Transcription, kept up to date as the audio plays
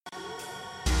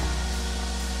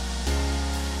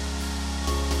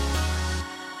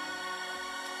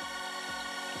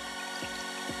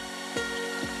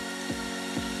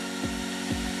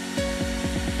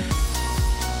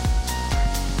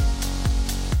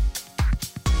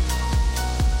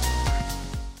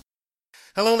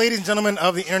Hello, ladies and gentlemen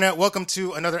of the internet. Welcome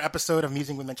to another episode of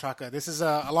Musing with Menchaca. This is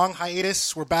a long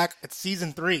hiatus. We're back at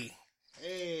season 3.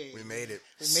 Hey, we made it.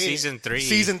 Season 3.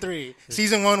 Season 3.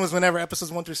 Season 1 was whenever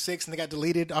episodes 1 through 6, and they got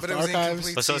deleted off the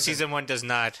archives. So season 1 does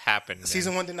not happen. Then.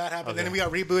 Season 1 did not happen. Okay. Then we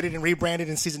got rebooted and rebranded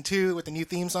in season 2 with a new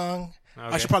theme song. Okay.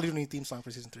 I should probably do a new theme song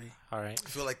for season 3. All right. I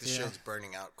feel like the show's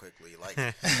burning out quickly. Like,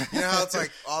 you know how it's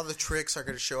like all the tricks are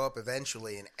going to show up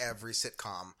eventually in every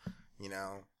sitcom. You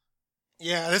know.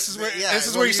 Yeah, this is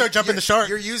where you start jumping the shark.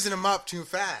 You're using them up too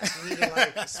fast. You need to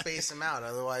like space them out,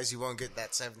 otherwise you won't get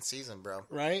that 7th season, bro.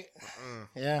 Right?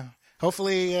 Yeah.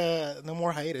 Hopefully, no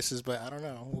more hiatuses, but I don't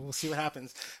know. We'll see what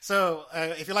happens. So,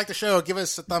 if you like the show, give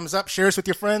us a thumbs up, share us with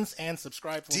your friends, and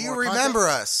subscribe for more content. Do you remember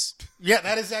us? Yeah,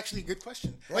 that is actually a good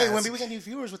question. Yeah, Wait, when we got new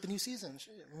viewers with the new season?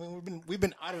 Shit. I mean, we've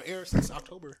been out of air since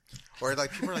October. Or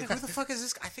like people are like, who the fuck is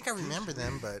this? I think I remember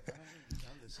them, but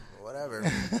whatever.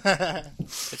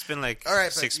 It's been like all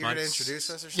right, 6 you're gonna months. introduce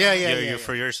us or something? Yeah.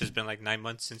 For yours, it's been like 9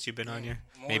 months since you've been on here.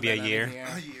 More Maybe a than year.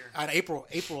 that, yeah. April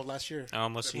last year.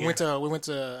 Almost a We year. went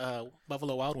to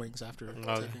Buffalo Wild Wings after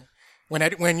Okay.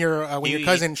 taping. When your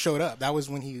cousin showed up, that was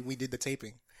when we did the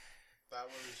taping. That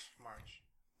was March.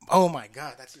 Oh my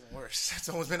God, that's even worse. It's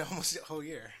almost been almost a whole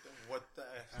year. What the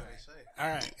heck did I say? All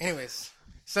right. Anyways,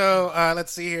 so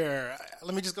let's see here.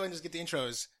 Let me just go ahead and just get the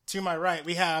intros. To my right,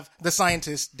 we have the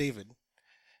scientist David,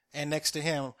 and next to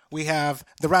him, we have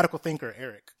the radical thinker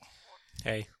Eric.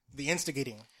 Hey. The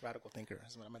instigating radical thinker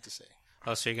is what I meant to say.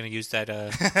 Oh, so you're gonna use that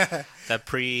that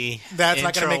pre That's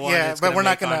not gonna make but we're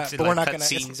not gonna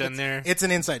scenes in there. It's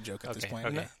an inside joke at this point.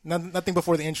 Okay. Nothing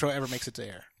before the intro ever makes it to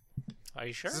air. Are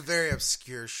you sure? It's a very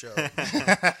obscure show.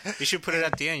 You should put it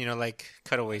at the end. Like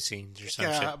cutaway scenes or some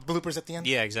shit. Bloopers at the end.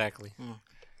 Yeah, exactly.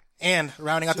 And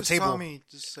rounding out the table, Call me,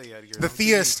 just say Edgar. the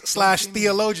theist /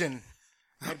 theologian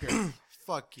Edgar.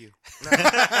 Fuck you.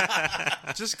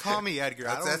 Just call me Edgar.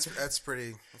 That's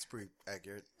pretty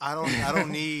accurate. I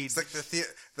don't need. It's like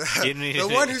You need the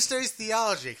to- one who studies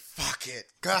theology. Fuck it.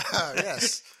 God,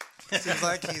 yes. Seems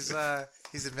like he's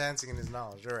advancing in his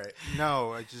knowledge. All right.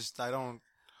 No, I don't.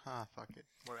 Fuck it.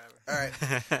 Whatever. All right.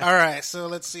 All right, so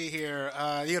let's see here.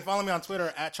 You can follow me on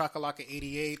Twitter at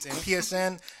Chakalaka88 and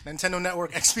PSN, Nintendo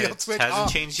Network, XBL, It Twitch.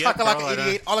 hasn't changed yet, bro.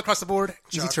 Chakalaka88 all across the board.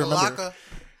 Easy to remember. Chakalaka.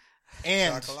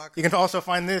 And Chakalaka. you can also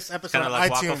find this episode Kind of on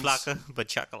like iTunes. Waka Flocka, but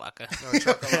Chakalaka. No,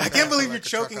 Chakalaka. I can't believe you're Chakalaka,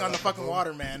 choking on the Chakalaka, fucking boom.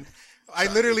 water, man. I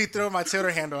literally throw my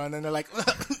Twitter handle and then they're like,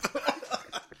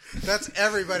 That's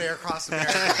everybody across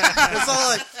America. It's all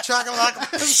like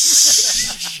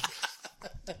chakalaka.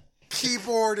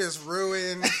 Keyboard is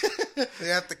ruined. They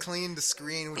have to clean the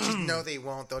screen, which they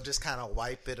won't. They'll just kind of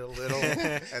wipe it a little,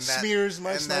 and that Smears, and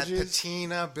that smudges.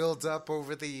 patina builds up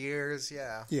over the years.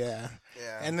 Yeah. yeah.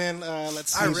 Yeah. And then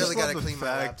let's see. I really Love gotta the clean my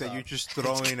fact that laptop. you're just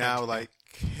throwing out like,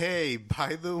 hey,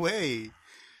 by the way,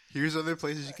 here's other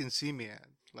places you can see me at.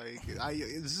 Like,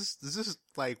 is this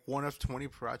like one of 20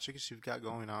 projects you've got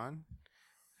going on?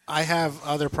 I have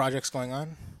other projects going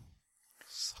on.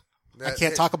 I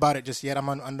can't talk about it just yet. I'm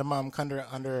under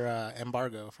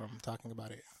embargo from talking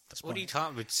about it. What are you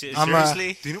talking about? I'm,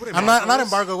 Seriously? Do you know what I'm embargo not is?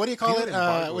 embargo. What do you call Do it? you know what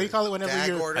embargo What do you call it whenever Gag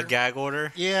you're order? A gag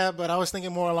order? Yeah, but I was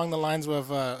thinking more along the lines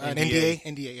of an NDA.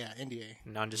 NDA.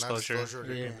 Non-disclosure.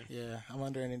 Non-disclosure Yeah, agreement. yeah. I'm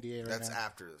under an NDA right That's now.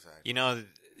 after the fact. You know,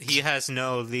 he has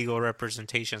no legal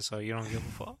representation, so you don't give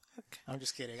a fuck. I'm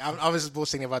just kidding. I was just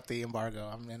bullshitting about the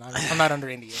embargo. I'm not under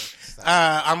NDA.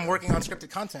 I'm working on scripted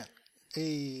content.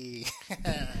 Hey.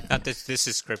 Not this. This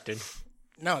is scripted.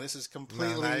 No, this is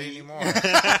completely No, not anymore. right?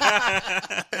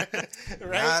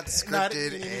 Not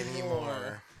scripted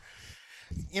anymore.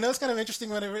 You know, it's kind of interesting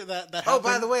whenever that Oh, happened.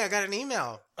 by the way, I got an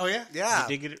email. Oh yeah, Yeah. You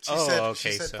did get it? She Oh, said,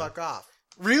 okay, She said, so- fuck off.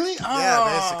 really? Oh,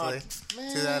 Yeah, basically.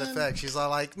 man. To that effect. She's all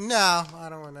like, no, I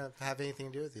don't want to have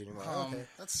anything to do with you anymore. Okay.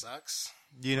 That sucks.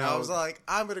 You know, I was like,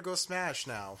 I'm going to go smash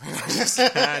now.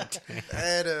 God.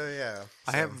 And, yeah.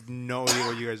 I have no idea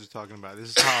what you guys are talking about.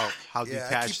 This is how Yeah, I keep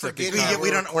detached I've forgetting become. that we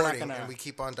we're don't- we're not recording, gonna- and we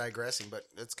keep on digressing, but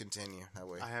let's continue that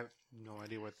way. I have no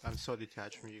idea what. I'm so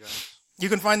detached from you guys. You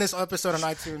can find this episode on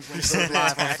iTunes when it goes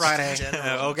live on Friday.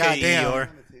 Okay, Goddamn. Eeyore.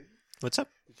 What's up?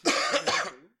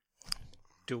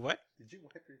 Do what? Did you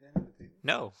wipe your hand on the table?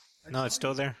 No. No, it's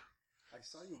still there. I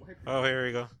saw you wipe. Oh, here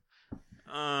we go.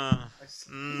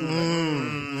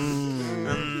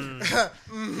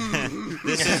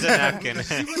 This is a napkin. You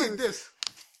went like this.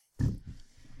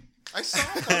 I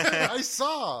saw. I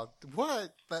saw.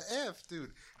 What the f,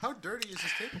 dude? How dirty is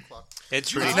this tablecloth?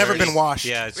 It's really It's never dirty. been washed.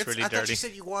 Yeah, it's I really thought you dirty.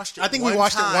 said you washed it I think we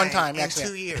washed it one time, in actually.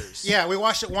 2 years. Yeah, we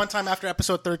watched it one time after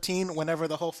episode 13, whenever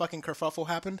the whole fucking kerfuffle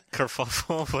happened.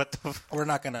 Kerfuffle? What the f- We're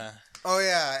not gonna. Oh,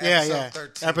 yeah. Yeah, Episode yeah.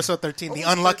 13. Episode 13, What the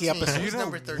was unlucky 13? episode. Who's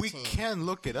number 13? We can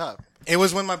look it up. It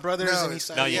was when my brothers No, and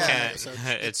Eastside. No, you Yeah, can't. episodes.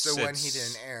 It's the one he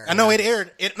didn't air. I know it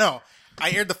aired.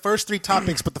 I aired the first 3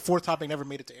 topics, but the 4th topic never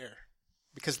made it to air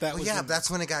because that was Yeah, when- that's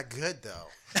when it got good though.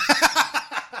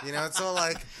 It's all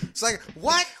like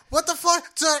what? What the fuck?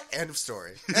 End of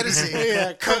story. End of scene.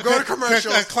 Yeah, Go to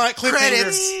commercials. cliffhanger.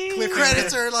 Credits. Cliffhanger.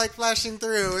 Credits are like flashing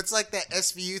through. It's like that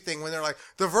SVU thing when they're like,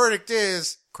 the verdict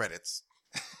is credits.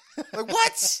 Like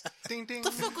what? Ding ding.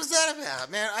 What the fuck was that about,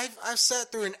 man? I've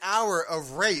sat through an hour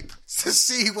of rape to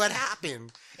see what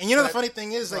happened. And you know the But- funny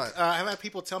thing is, like, What? I've had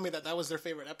people tell me that was their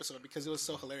favorite episode because it was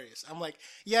so hilarious. I'm like,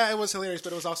 yeah, it was hilarious,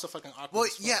 but it was also fucking awkward. Well,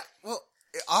 as fuck. yeah,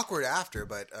 awkward after,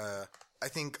 but I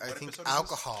think episode is this?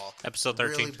 alcohol Episode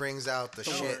really 13. brings out the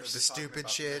shit, the stupid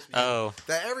shit Oh.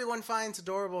 that everyone finds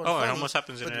adorable. And Oh, it funny, almost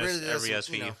happens in but really every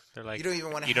doesn't, SVU. They're like, you don't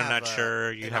even want to. you're have not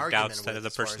sure. You an have argument doubts that with the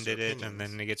as far as person your did it, and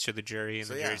opinions. then it gets to the jury, and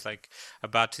So, the yeah. jury's like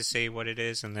about to say what it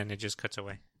is, and then it just cuts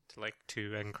away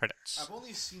to end credits, I've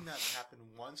only seen that happen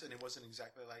once, and it wasn't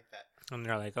exactly like that. and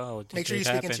they're like, "Oh, did Make sure it you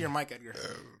speak happen? into your mic, Edgar.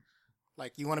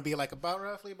 Like, you want to be like about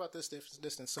roughly about this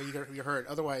distance, so you're heard.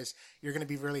 Otherwise, you're going to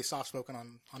be really soft spoken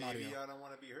on Maybe audio. I don't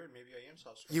want to be heard. Maybe I am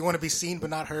soft. You want to be seen but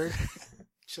not heard.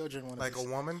 Children want to like be a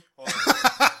woman.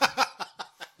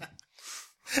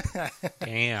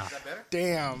 Damn."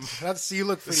 Damn,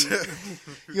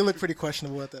 you look pretty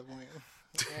questionable at that point.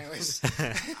 Anyways,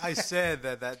 I said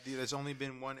that there's only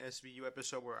been one SVU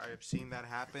episode where I have seen that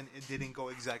happen. It didn't go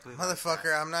exactly. like Motherfucker,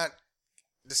 that. I'm not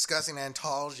discussing the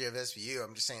ontology of SVU.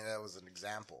 I'm just saying that was an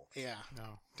example. yeah.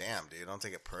 No. Damn, dude, don't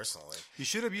take it personally. You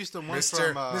should have used the one Mr.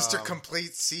 from Mr.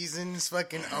 Complete Seasons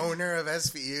fucking owner of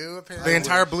SVU, apparently. The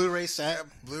entire Blu-ray set.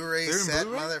 Blu-ray They're in set,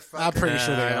 Blu-ray? motherfucker. I'm pretty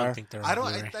sure they I are. don't think they're. I don't.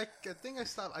 On Blu-ray. I think I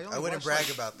stopped. I, only I wouldn't watched, brag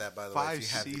like, about that, by the way, 5 if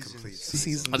you have the seasons. complete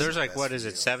Seasons. Oh, there's like of what is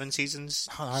it? SVU. 7 seasons?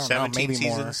 I don't know, 17 maybe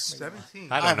more. seasons?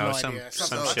 17. I I have don't know. no Some idea. some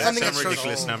Something- shit. I think Some it's just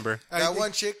ridiculous old. number. That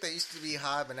one chick that used to be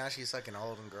hot, but now she's fucking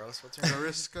old and gross. What's her name?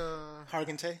 Mariska,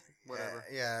 Hargante. whatever.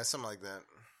 Yeah, something like that.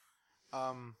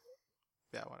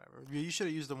 Yeah, whatever. You should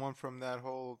have used the one from that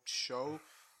whole show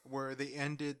where they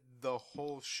ended the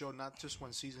whole show, not just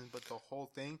one season, but the whole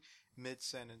thing mid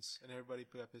sentence, and everybody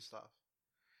got pissed off.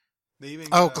 They even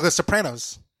Oh, got- The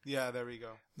Sopranos. yeah, there we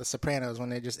go. The Sopranos when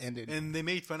they just ended. And they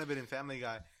made fun of it in Family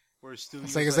Guy, where Stewie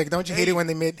It's like, don't you hate it when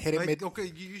they hit it like, mid? okay,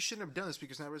 you shouldn't have done this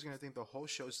because now everyone's going to think the whole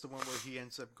show is the one where he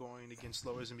ends up going against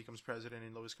Lois and becomes president,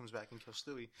 and Lois comes back and kills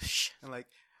Stewie. And like,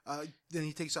 then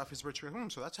he takes off his virtual home.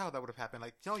 So that's how that would have happened.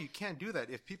 Like, no, you can't do that.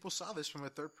 If people saw this from a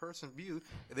third person view,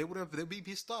 they'd be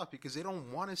pissed off because they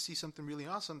don't want to see something really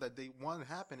awesome that they want to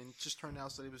happen, and it just turned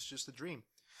out that it was just a dream.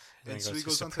 Then And he so he goes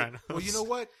goes to on to, Sopranos. well, you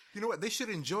know what? They should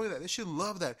enjoy that. They should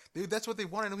love that. That's what they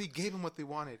wanted, and he gave them what they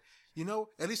wanted.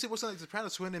 At least it wasn't like The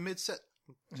Sopranos who in the mid-set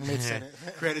Mid-Senate.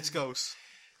 credits goes.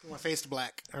 Went face to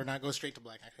black, or not go straight to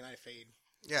black. Actually, not fade.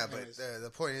 Yeah, but Anyways. the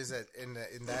point is that in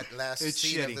that last It's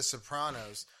scene shitty. of The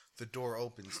Sopranos, the door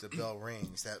opens, the bell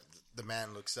rings, that the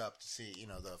man looks up to see,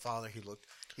 the father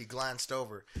he glanced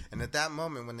over, and at that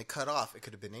moment when they cut off, it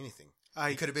could have been anything.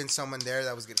 It could have been someone there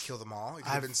that was going to kill them all. It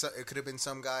could have been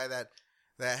some guy that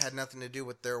had nothing to do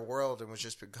with their world and was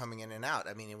just coming in and out.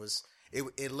 I mean,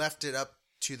 it left it up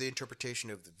to the interpretation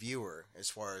of the viewer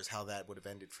as far as how that would have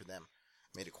ended for them.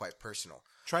 Made it quite personal.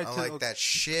 Unlike that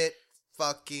shit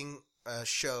fucking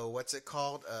show. What's it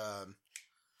called?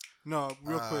 No,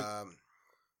 real quick.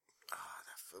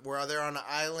 Where they're on an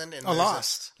island and Oh,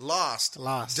 there's Lost.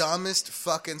 Lost. Dumbest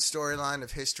fucking storyline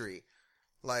of history.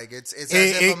 Like it's as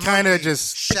It if a kinda monkey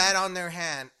just- shat on their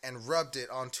hand and rubbed it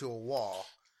onto a wall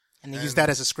And they use that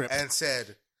as a script. and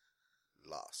said,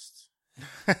 "Lost."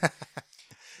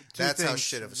 Two That's how things.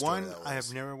 shit of a story One, that was. I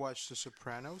have never watched The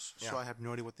Sopranos, so Yeah. I have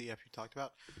no idea what the F you talked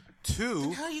about.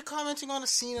 Two, How are you commenting on a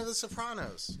scene of The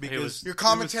Sopranos? because You're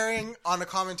commentating on a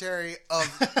commentary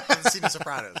of the scene of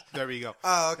Sopranos. there we go.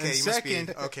 Oh, okay. And you second,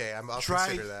 must be, okay, I'll try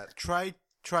consider that.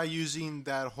 try using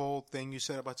that whole thing you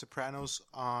said about Sopranos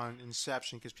on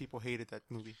Inception because people hated that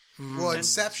movie. Well,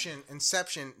 Inception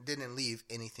didn't leave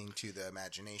anything to the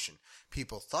imagination.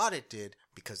 People thought it did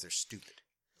because they're stupid.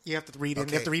 You have to read it.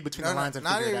 Okay. You have to read between the lines and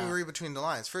not figure it even out. read between the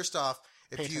lines. First off,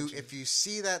 Pay attention. if you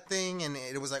see that thing and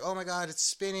it was like, oh my god, it's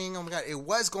spinning. Oh my god, it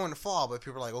was going to fall, but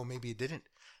people are like, oh, maybe it didn't.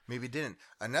 Maybe it didn't.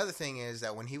 Another thing is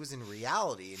that when he was in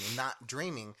reality and not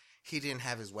dreaming, he didn't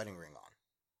have his wedding ring on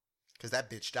because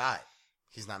that bitch died.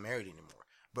 He's not married anymore.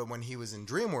 But when he was in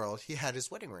dream world, he had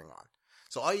his wedding ring on.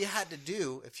 So all you had to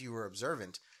do, if you were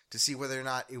observant, to see whether or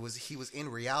not he was in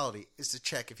reality, is to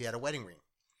check if he had a wedding ring.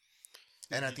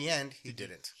 And at the end, he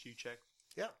didn't. You check.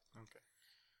 Yeah.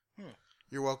 Okay.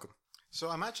 You're welcome. So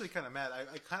I'm actually kind of mad.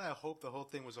 I kind of hope the whole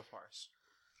thing was a farce,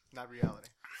 not reality.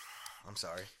 I'm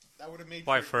sorry. That would have made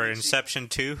Why a for great Inception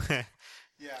 2?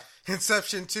 Yeah.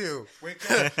 Inception 2.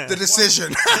 Wake up. The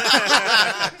Decision.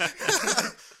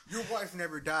 Your wife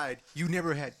never died. You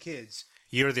never had kids.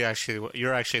 You're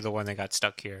actually the one that got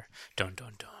stuck here. Dun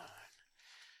dun dun.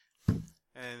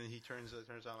 And he turns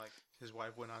out like his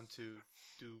wife went on to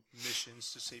do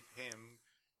missions to save him.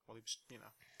 Well, he was,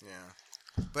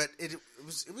 Yeah. But it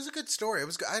was a good story. It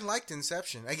was good. I liked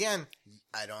Inception. Again,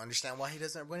 I don't understand why he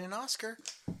doesn't win an Oscar.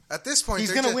 At this point,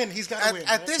 He's gonna win. He's gotta win. At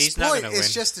right? this He's not point, gonna it's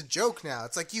win. just a joke now.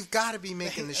 It's like you've got to be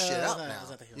making this shit up no, now. it's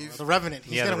not the hero. You've- The Revenant.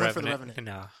 He's gonna The win for the Revenant.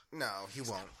 Revenant. No. No, he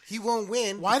won't. He won't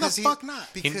win. Why the because fuck not?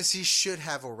 Because he should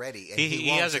have already. And He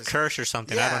won't, has a 'cause- curse or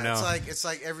something. Yeah, I don't know. It's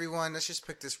like everyone. Let's just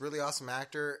pick this really awesome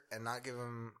actor and not give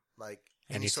him like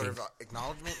any sort of Anything.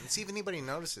 acknowledgement and see if anybody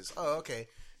notices. Oh, okay.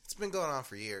 It's been going on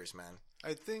for years, man.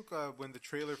 I think when the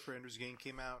trailer for Ender's Game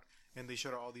came out and they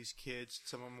showed all these kids,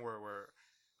 some of them were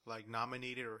like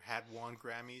nominated or had won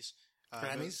Grammys.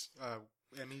 Grammys?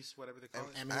 Emmys, whatever they call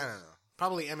it. Emmys. I don't know.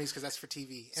 Probably Emmys because that's for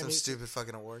TV. Some Emmys, stupid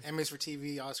fucking award. Emmys for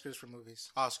TV, Oscars for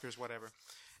movies. Oscars, whatever.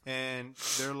 And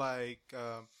they're like,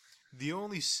 the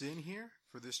only sin here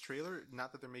for this trailer,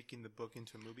 not that they're making the book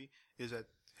into a movie, is that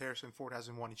Harrison Ford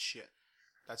hasn't won shit.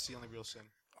 That's the only real sin.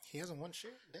 He hasn't won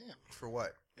shit. Damn. For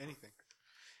what? Anything.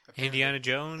 Indiana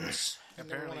Jones. He never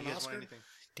Apparently, won he an hasn't won Oscar? anything.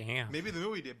 Damn. Maybe the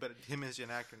movie did, but him as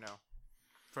an actor, no.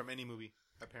 From any movie,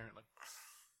 apparently.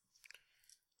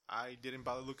 I didn't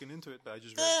bother looking into it, but I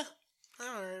just read it.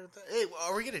 All right. Hey,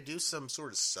 are we gonna do some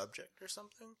sort of subject or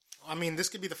something? I mean, this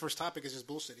could be the first topic. Is just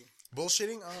bullshitting.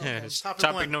 Bullshitting? Oh, Yeah, okay. it's Topic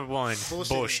topic one. number one.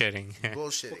 Bullshitting. Bullshitting.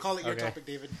 Bullshitting. We'll call it your Okay. topic,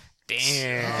 David.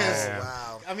 Damn. Oh,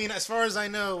 wow. I mean, as far as I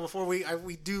know, before we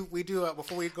do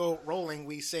before we go rolling,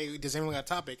 we say, does anyone got a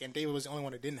topic? And David was the only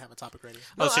one who didn't have a topic ready.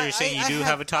 Oh, so you're saying you do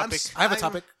have a topic? I have a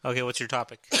topic. Okay, what's your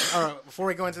topic? All right, before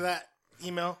we go into that,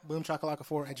 email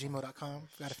boomchakalaka4@gmail.com.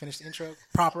 Got to finish the intro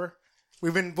proper.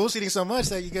 We've been bullshitting so much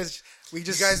that you guys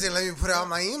didn't let me put out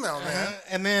my email, man.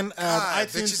 and then God,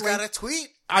 iTunes bitches link, got a tweet.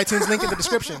 iTunes link in the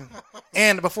description.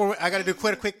 And before I got to do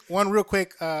one real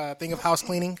quick thing of house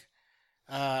cleaning.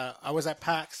 I was at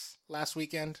PAX last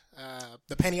weekend,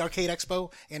 the Penny Arcade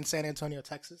Expo in San Antonio,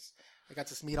 Texas. I got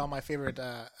to meet all my favorite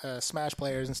Smash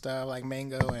players and stuff like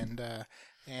Mango and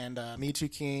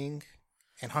Mewtwo King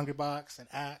and Hungrybox and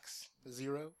Axe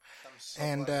Zero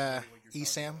and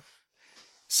ESAM.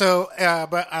 So,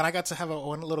 and I got to have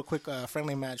one little quick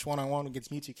friendly match 1-on-1 against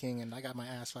Mewtwo King, and I got my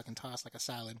ass fucking tossed like a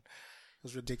salad. It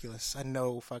was ridiculous. I had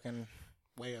no fucking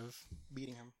way of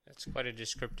beating him. That's quite a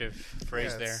descriptive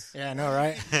phrase there. Yeah, I know,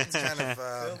 right? It's kind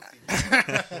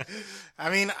of I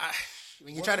mean,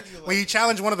 when you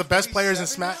challenge one of the best players in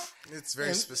Smash, it's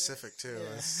very specific too.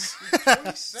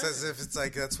 It's as if it's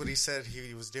like that's what he said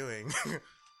he was doing.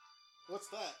 what's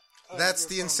that? That's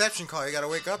the Inception call. You got to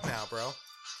wake up now, bro.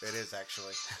 It is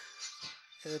actually.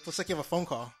 It looks like you have a phone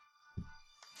call.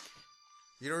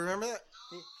 You don't remember that?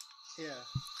 Yeah,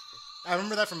 I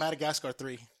remember that from Madagascar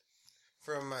 3.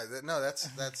 From no, that's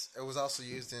it was also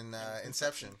used in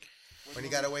Inception. When you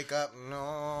got to wake up.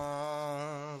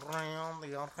 No,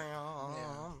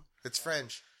 it's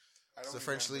French. It's a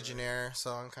French Legionnaire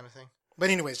song kind of thing. But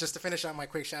anyways, just to finish out my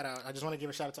quick shout out, I just want to give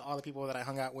a shout out to all the people that I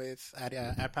hung out with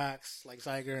at PAX, like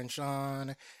Zyger and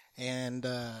Sean and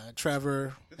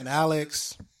Trevor and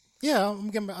Alex. Yeah,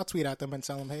 I'll tweet at them and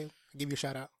tell them, hey, I'll give you a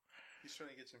shout out. He's trying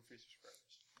to get some free subscribers.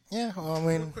 Yeah, well, I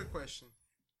Real mean, quick question.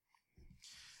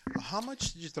 How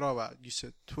much did you throw out? You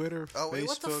said Twitter, Oh, Facebook. wait,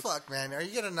 what the fuck, man? Are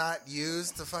you gonna not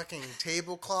use the fucking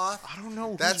tablecloth? I don't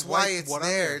know. That's who's why right, it's what on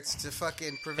there. It's to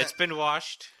fucking prevent. It's been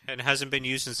washed and hasn't been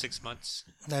used in 6 months.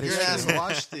 that You're is an true. asshole.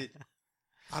 watched it.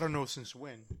 I don't know since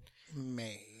when.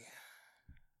 May.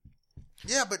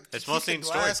 Yeah, but It's keep mostly the in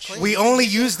glass storage. clean. We only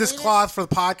Keep it use this clean. cloth for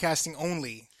the podcasting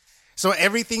only. So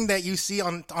everything that you see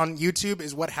on YouTube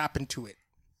is what happened to it.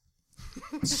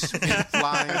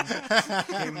 Flying,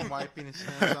 him wiping his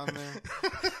hands on there.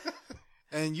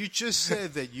 And you just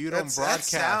said that you don't That broadcast.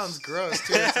 sounds gross,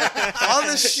 too. It's like, all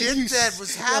the shit that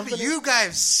was happening, you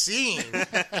guys seen.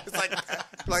 It's like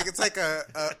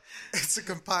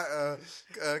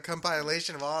a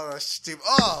compilation of all the stupid.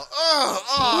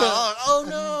 Oh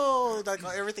no! Like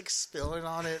everything's spilling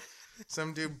on it.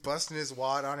 Some dude busting his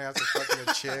wad on it after fucking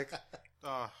a chick.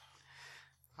 Oh,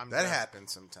 I'm That done.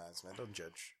 happens sometimes, man. Don't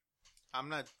judge. I'm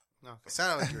not. No, It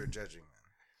sounded like you were judging,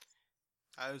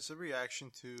 man. it's a reaction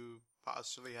to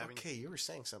possibly having. Okay, you were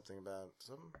saying something about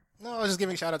something. No, I was just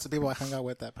giving shout out to people I hung out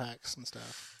with at PAX and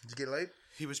stuff. Did you get laid?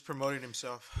 He was promoting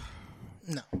himself.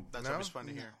 No, That's No? always fun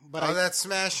to hear. but Oh, that's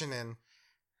smashing in.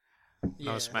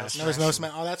 yeah, smash. There's no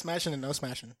smash. Oh, that's smashing and no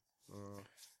smashing.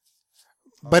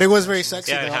 But it was very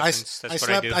sexy. Yeah, it though. happens. That's what I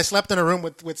slept. do. I slept in a room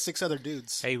with 6 other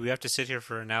dudes. Hey, we have to sit here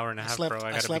for an hour and a half, bro.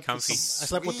 I gotta be comfy.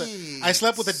 I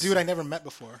slept with a dude I never met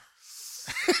before.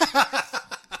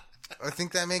 I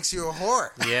think that makes you a whore.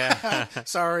 Yeah.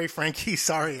 Sorry, Frankie.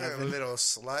 Sorry, You're a Evan. little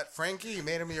slut. Frankie, you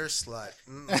made him your slut.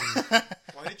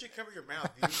 Why did you cover your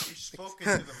mouth? You spoke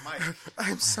into the mic.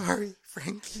 I'm sorry,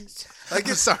 Frankie. I'm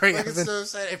sorry, Like, it's Evan. so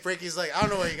sad. And Frankie's like, I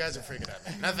don't know why you guys are freaking out,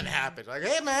 man. Nothing happened. Like,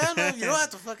 hey, man, you don't have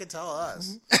to fucking tell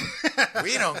us.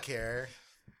 We don't care.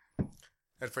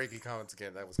 And Frankie comments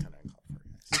again, that was kind of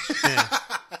uncalled for,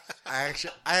 guys.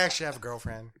 I actually have a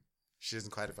girlfriend. She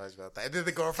doesn't quite advise about that. And then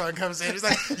the girlfriend comes in. She's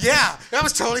like, yeah, that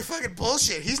was totally fucking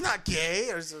bullshit. He's not gay.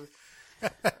 Or so.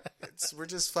 We're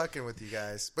just fucking with you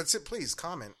guys. But please,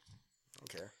 comment. I don't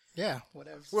care. Yeah,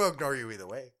 whatever. We'll ignore you either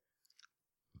way.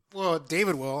 Well,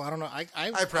 David will. I don't know. I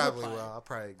probably reply. will. I'll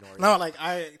probably ignore you. No, like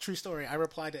true story. I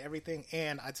reply to everything,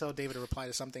 and I tell David to reply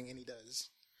to something, and he does.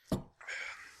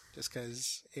 Just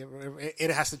because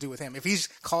it has to do with him. If he's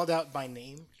called out by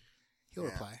name, he'll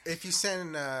reply. If you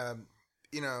send,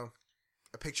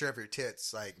 a picture of your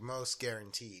tits, like most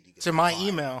guaranteed, you get To my reply.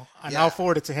 email, and Yeah. I'll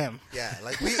forward it to him. Yeah,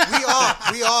 like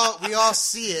we all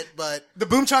see it, but The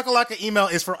Boom Chakalaka email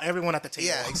is for everyone at the table.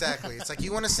 yeah, exactly. It's like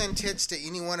you want to send tits to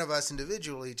any one of us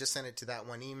individually, just send it to that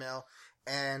one email,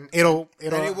 and It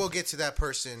will get to that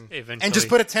person. Eventually. and just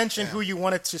put attention who you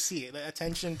wanted to see it.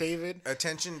 Attention, David.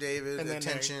 Attention, David. And then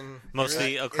Attention.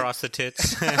 mostly across the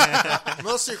tits.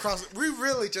 Mostly across. We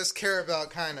really just care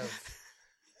about kind of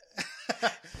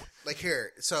like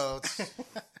here. So it's,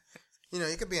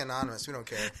 you could be anonymous. We don't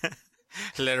care.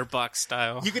 Letterbox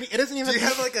style. You can. It doesn't even. Do you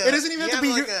have like a? It doesn't even have to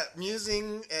be like a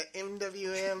musing at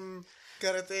MWM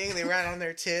kind of thing. They write on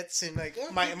their tits and like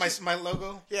my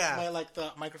logo. Yeah. My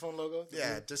the microphone logo.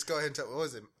 yeah. Just go ahead and tell. What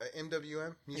was it?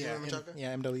 MWM. Museum of Chaka?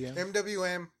 Yeah, MWM.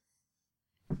 MWM.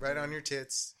 Right on your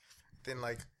tits. Then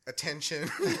like attention.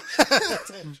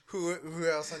 who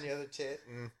else on the other tit?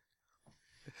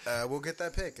 And we'll get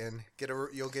that pic and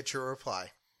you'll get your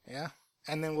reply. Yeah.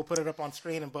 And then we'll put it up on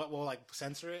screen, but we'll like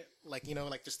censor it, like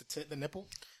like just the nipple,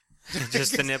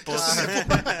 Just the nipples.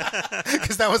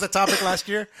 because that was a topic last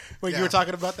year when you Yeah. were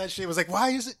talking about that shit. It was like, why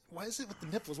is it with the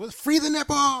nipples? Free the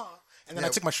nipple. And then I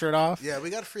took my shirt off. Yeah, we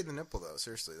gotta free the nipple though.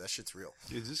 Seriously, that shit's real.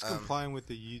 Is this complying with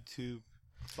the YouTube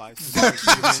license?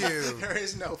 YouTube. There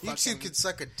is no YouTube could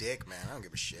suck a dick, man. I don't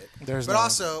give a shit. There's but no-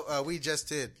 also, we just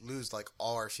did lose like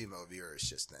all our female viewers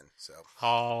just then. So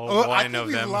Oh, I one think of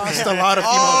we've them. lost a lot of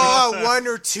female. one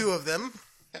or two of them,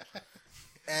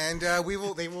 and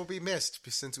they will be missed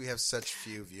since we have such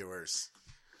few viewers.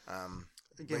 Again,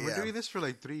 But we're yeah. doing this for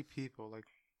like 3 people. Like,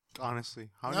 honestly,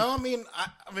 how No, I mean,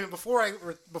 before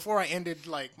I ended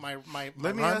like my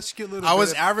Let me run, ask you a little I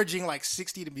was bit- averaging like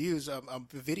 60 views a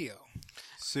video.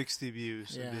 60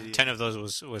 views. Yeah. A video. 10 of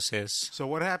those was his. So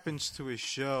what happens to a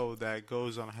show that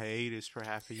goes on hiatus for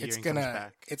half a year and comes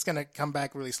back? It's gonna come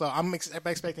back really slow. I'm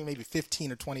expecting maybe 15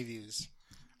 or 20 views.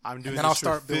 I'm doing then this I'll for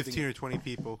start building 15 or 20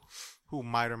 people who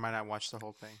might or might not watch the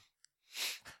whole thing.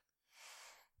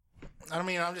 I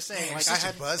mean, I'm just saying, You're like such I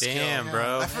had. a buzzkill. Damn,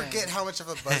 bro. I forget how much of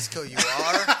a buzzkill you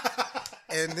are,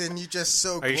 and then you just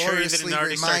so Are you sure you gloriously didn't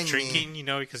already start remind drinking? me.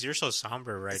 Because you're so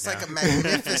somber right It's now. like a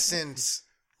magnificent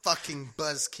fucking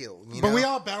buzzkill. You know? But we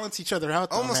all balance each other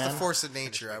out. Though, almost man. a force of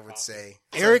nature, I would say.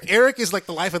 Eric is like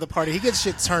the life of the party. He gets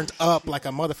shit turned up like a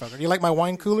motherfucker. You like my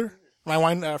wine cooler, my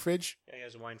wine fridge? Yeah, he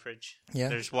has a wine fridge. Yeah.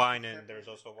 There's wine and there's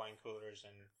also wine coolers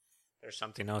and there's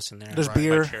something else in there. There's I'm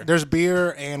beer. not sure. There's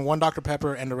beer and one Dr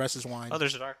Pepper, and the rest is wine. Oh,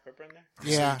 there's a dark pepper in there?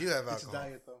 Yeah, So you do have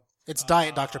alcohol. it's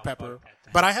diet Dr Pepper.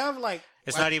 But I have like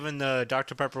It's not even the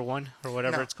Dr. Pepper one or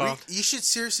whatever it's called. You should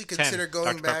seriously consider 10. going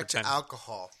Dr. back Pepper to 10.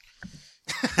 alcohol.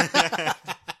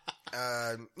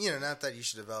 Not that you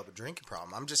should develop a drinking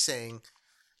problem. I'm just saying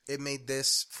it made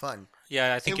this fun.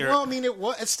 Yeah, I think well, I mean,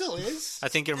 it still is. I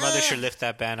think your mother should lift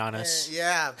that ban on us.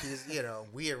 Yeah, because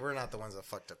we're not the ones that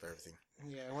fucked up everything.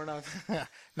 Yeah, we're not.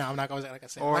 No, I'm not going. Like I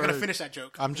said, I'm Or- not going to finish that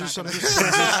joke. I'm just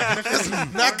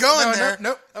Not going there.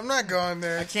 Nope. I'm not going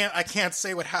there. I can't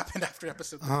say what happened after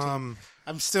episode 13.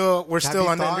 We're have still you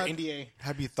under thought- NDA.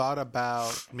 Have you thought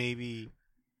about maybe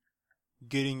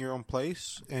getting your own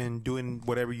place and doing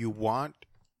whatever you want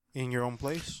in your own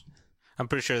place? I'm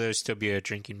pretty sure there'd still be a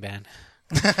drinking ban.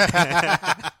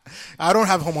 I don't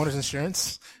have homeowners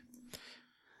insurance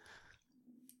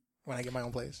when I get my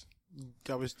own place.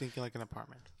 I was thinking like an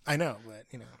apartment. I know, but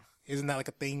isn't that like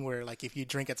a thing where like if you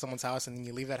drink at someone's house and then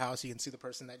you leave that house, you can sue the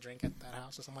person that drank at that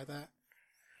house or something like that?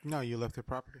 No, you left their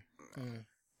property.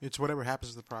 It's whatever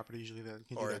happens to the property usually that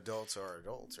can do Or that. adults are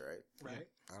adults, right? Right.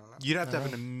 I don't know. You'd have to have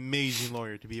an amazing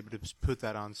lawyer to be able to put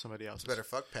that on somebody else. It's better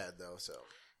fuck pad though. So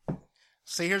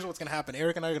See, here's what's gonna happen.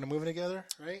 Eric and I are gonna move in together,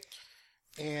 right?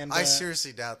 And I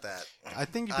seriously doubt that. I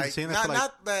think you've been saying that for like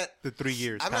not that. the 3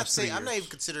 years. I'm not past 3 saying. I'm not years. even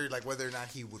considering like whether or not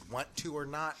he would want to or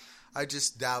not. I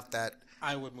just doubt that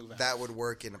I would move out. that would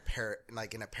work in a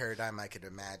paradigm I could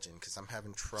imagine because I'm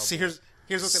having trouble. See, here's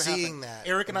what's gonna seeing happen. that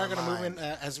Eric and I are in gonna my move in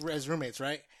mind. as roommates,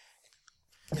 right?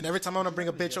 And every time I'm gonna bring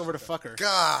a bitch over to fuck her,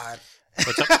 God.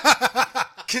 What's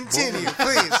up? Continue,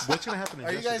 please. What's gonna happen?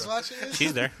 Are you guys watching this?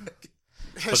 She's there.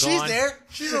 She's go on. there.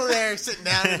 She's over there sitting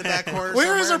down in the back corner.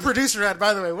 where is our somewhere. producer at?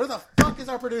 By the way, where the fuck is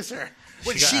our producer?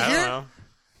 Wait, She is she got- I don't here? know.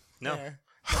 No. There.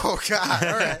 Oh God!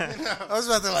 All right. I was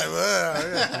about to like.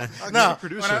 I'll No, get a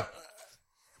producer.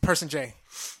 Person J.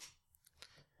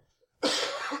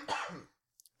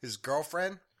 His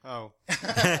girlfriend. Oh,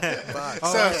 Fuck.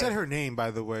 oh, So- I said her name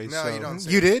by the way. No, so. you don't.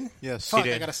 Say You did? Yes. Fuck,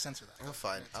 did. I gotta censor that. You'll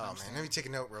find. Oh man, let me take a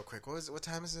note real quick. What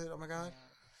time is it? Oh my God.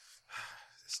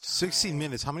 16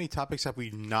 minutes. How many topics have we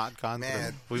not gone Man, through?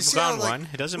 You We've see how, gone like, one.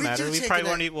 It doesn't we matter. do We take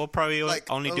probably an- we'll probably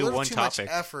only a do little one too topic.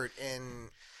 Much effort in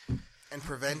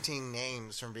preventing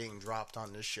names from being dropped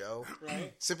on this show,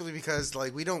 Right. simply because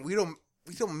like we don't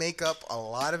make up a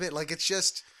lot of it. Like it's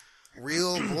just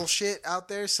real bullshit out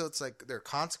there. So it's like there are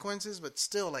consequences, but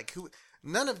still, like who?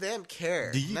 None of them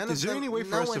care. None Is of there them, any way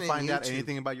for no us one to in find out YouTube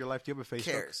anything about your life? Do you have a Facebook?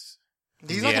 cares?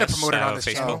 He's not gonna promote it on this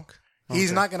Facebook. channel.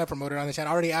 He's not gonna promote it on the channel.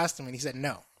 I already asked him, and he said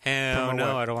no. Hell Promote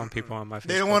no, what? I don't want people on my Facebook.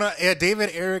 They don't want to. David,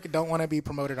 Eric don't want to be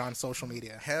promoted on social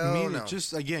media. Hell I mean, no.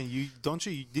 just again,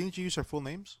 didn't you use our full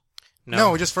names?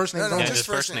 No, just first names. No, only. Yeah, just just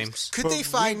first first names. names. Could But they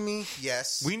find me?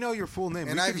 Yes. We know your full name,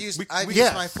 and we I've can- used we- I've we- used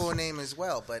Yes. my full name as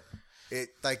well, but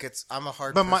I'm a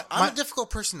hard. But person. I'm my- a difficult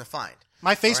person to find.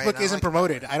 My Facebook Alright, I isn't like that.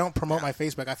 promoted. I don't promote my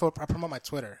Facebook. I promote my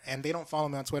Twitter, and they don't follow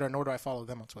me on Twitter, nor do I follow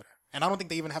them on Twitter. And I don't think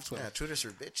they even have Twitter. Yeah, Twitter's for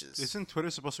bitches. Isn't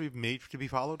Twitter supposed to be made to be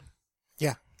followed?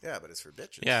 Yeah. Yeah, but it's for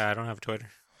bitches. Yeah, I don't have Twitter.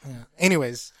 Yeah.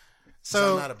 Anyways, So I'm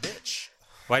so not a bitch.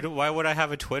 Why would I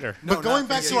have a Twitter? but going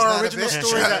back he's to not our a original bitch.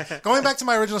 story, going back to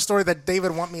my original story that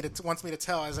David wants me to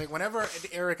tell, I was like, whenever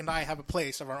Eric and I have a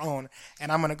place of our own,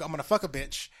 and I'm gonna fuck a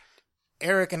bitch,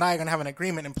 Eric and I are gonna have an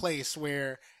agreement in place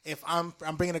where if I'm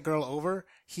bringing a girl over,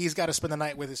 he's got to spend the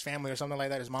night with his family or something like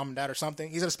that, his mom and dad or something.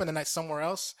 He's gonna spend the night somewhere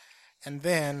else, and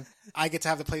then I get to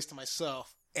have the place to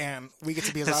myself, and we get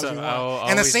to be as loud as So we want. I'll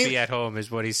and always be at home,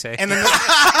 is what he's saying. and then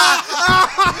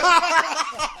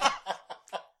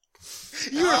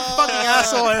you're a fucking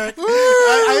asshole, Eric.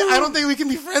 I don't think we can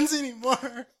be friends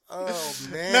anymore. Oh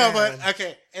man. No, but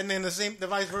okay. And then the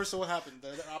vice versa will happen. The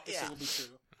opposite Yeah. will be true.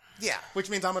 yeah, Which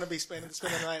means I'm gonna be spending the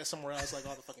night somewhere else like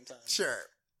all the fucking time. sure.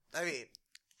 I mean,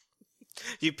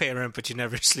 You pay rent, but you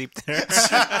never sleep there.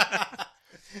 I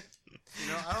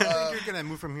don't think you're gonna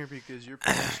move from here because your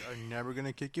parents are never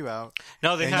gonna kick you out.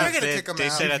 No, they And have. you're gonna They, kick 'em they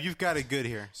out. said at, You've got it good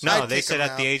here. So no, I'd they kick said 'em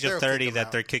at the out. age of They'll kick 30 him that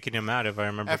out. they're kicking him out. If I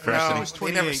remember After correctly. he No, was they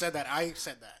never 28. said that. I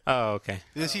said that. Oh, okay.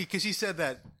 Because he said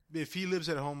that if he lives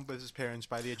at home with his parents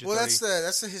by the age of well, 30,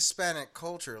 that's the Hispanic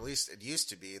culture. At least it used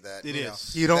to be that. It you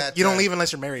is. know, You don't that, you don't leave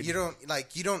unless you're married. You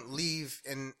don't leave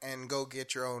and go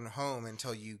get your own home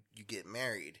until you get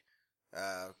married.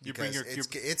 You bring Because your-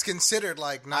 it's considered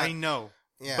like not. I know.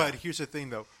 Yeah. But here's the thing,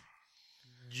 though.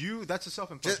 That's a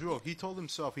self-imposed Just- rule. He told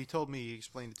himself. He told me. He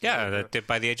explained it to me. Yeah, later. that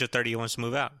by the age of 30, he wants to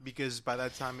move out. Because by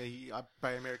that time,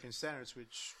 by American standards,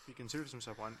 which he considers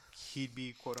himself one, he'd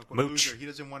be quote unquote Mooch. loser. He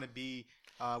doesn't want to be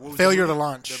what was Failure the to movie?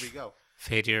 launch. There we go.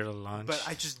 Failure to launch. But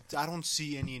I don't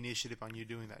see any initiative on you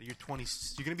doing that. You're 20.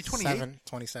 You're gonna be 28.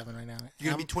 27 right now.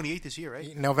 You're gonna be 28 this year,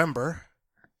 right? November.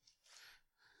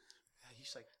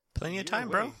 He's like Plenty of a year time,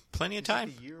 bro. away. Plenty of He's like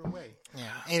time. a year away. Yeah.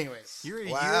 Anyways. You're a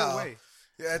year Wow. away.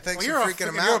 Yeah, thanks Well, for freaking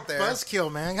him you're out a there.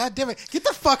 buzzkill, man. God damn it. Get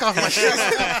the fuck off my shit.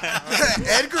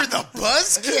 Edgar the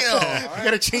Buzzkill. You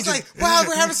gotta change It's it. like, wow,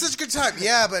 we're having such a good time.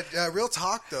 Yeah, but real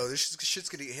talk though, this shit's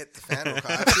gonna hit the fan real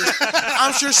quick.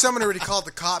 I'm sure someone already called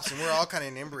the cops, and we're all kind of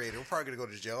inebriated. We're probably gonna go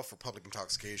to jail for public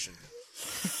intoxication.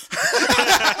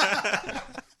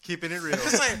 Keeping it real.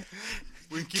 It's like,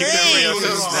 We're keeping Hey! it real.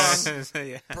 This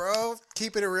yeah. bro,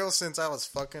 keeping it real since I was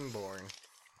fucking boring.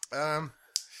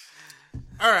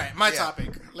 All right, my Yeah. topic.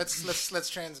 Let's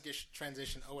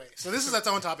transition away. So this is its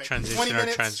own topic. 20 Transition or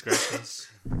minutes. transgressions.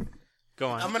 Go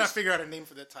on. I'm gonna figure out a name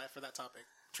for that topic.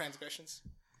 Transgressions.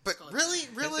 But really,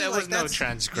 There was like, no that's-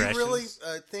 transgressions. You really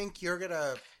think you're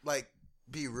gonna like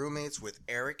be roommates with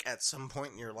Eric at some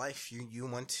point in your life? You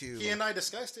want to? He and I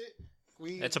discussed it.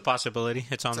 It's a possibility.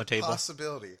 It's on the table.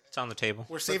 Possibility. It's on the table.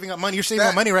 We're saving up money. You're saving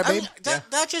up money, right, I babe? mean,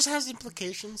 that just has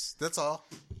implications. That's all.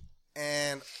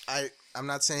 And I'm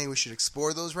not saying we should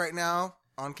explore those right now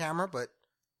on camera, but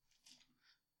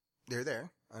they're there,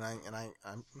 and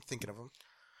I'm thinking of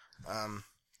them.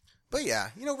 But yeah,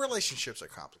 relationships are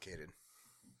complicated.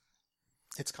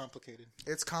 It's complicated.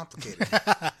 It's complicated.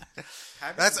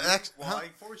 That's actually. Well, I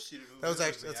forced you to move.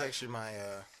 That's actually my.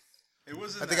 It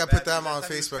wasn't. I think that I put bad, that on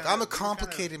because Facebook. that I'm a time we were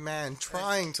complicated man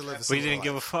trying to live a We simple didn't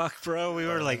give a life. fuck, bro. We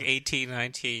were like 18,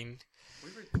 19. We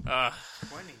were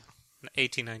 20.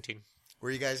 18, 19, Were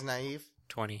you guys naive?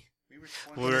 20. We were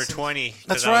 20. We were 20. 'cause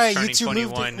That's I was right, you turning two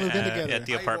moved 21 in together. at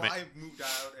the apartment. I moved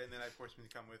out, and then I forced him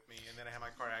to come with me, and then I had my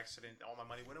car accident. All my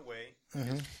money went away.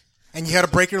 And you had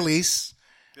to break your lease.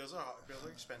 Bills are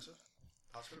expensive.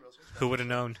 Hospital bills are expensive. Who would have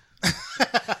known?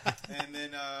 And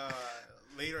then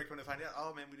later I come to find out,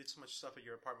 oh man, we did so much stuff at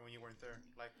your apartment when you weren't there.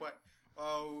 Like what?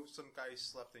 Oh, some guy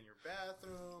slept in your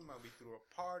bathroom. We threw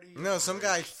a party. No, some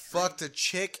guy fucked a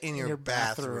chick in your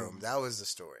bathroom. bathroom. That was the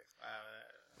story.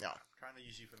 No. Trying to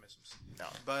use euphemisms. No.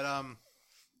 But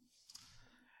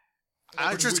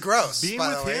Which is gross, being by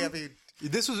with the way. him, I mean,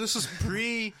 this was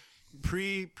pre.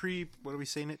 What are we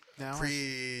saying it now?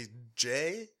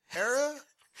 pre-J era?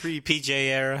 PJ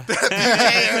era.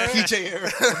 PJ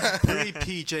era. Pre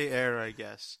PJ era, I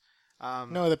guess.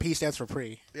 No, the P stands for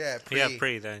pre. Yeah, Yeah,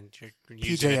 pre then. You're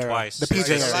using PJ it era. twice. The PJ It's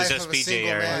era. Life just of a PJ single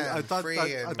era. man, I thought- free I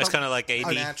and It's kind of like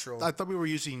AD. natural. I thought we were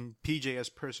using PJ as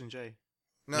person J.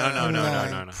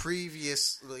 No.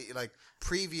 Previously, like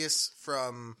previous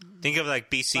from. Think of like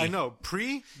BC. I know.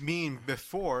 Pre mean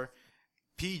before.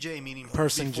 PJ meaning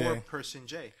Person before J. uh, person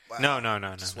J. No.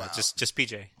 Wow. Just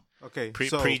PJ. Okay. Pre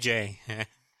so J.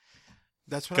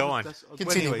 that's what Go I on. was, that's,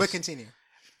 Continue, anyways, but continue.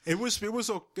 It was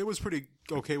pretty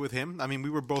okay with him. I mean,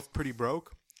 we were both pretty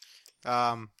broke.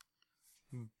 But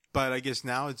I guess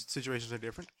now situations are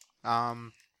different.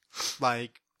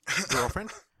 Like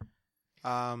girlfriend.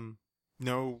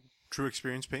 No true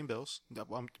experience paying bills.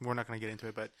 We're not going to get into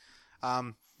it, but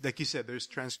like you said, there's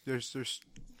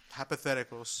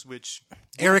hypotheticals which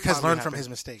Eric has probably learned from happen. his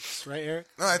mistakes, right, Eric?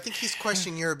 No, I think he's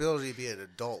questioning your ability to be an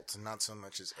adult, and not so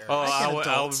much as Eric. Oh, I can I would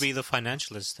adult. be the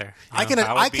financialist there. You I know,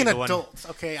 can would be the one- adult.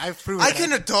 Okay, I've proven I that.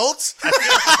 can adult.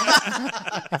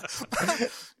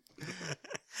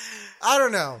 I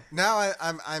don't know. Now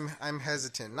I'm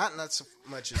hesitant. Not so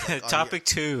much as like, Topic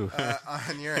 2.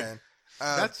 on your end.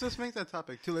 Let's make that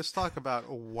topic too. Let's talk about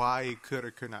why it could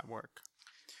or could not work.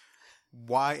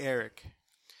 Why Eric?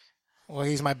 Well,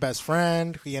 he's my best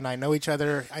friend. He and I know each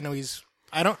other. I know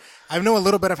I know a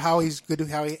little bit of how he's good,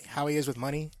 how he is with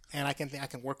money, and I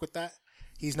can work with that.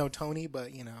 He's no Tony,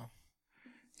 but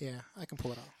yeah, I can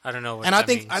pull it off. I don't know what And that I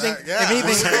think means. yeah. if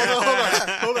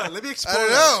anything, Hold on. Let me I explain. don't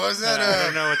know. Was that I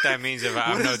don't know what that means if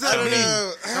I'm no does that Tony.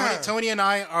 mean? Tony and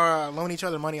I are loan each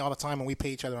other money all the time, and we pay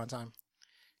each other on time.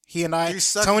 He and I, You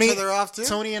suck Tony, each other off too?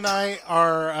 Tony and I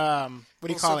are what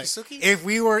do you call it? Suki-suki? If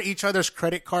we were each other's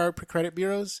credit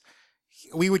bureaus,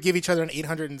 we would give each other an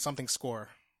 800 and something score.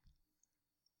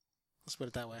 Let's put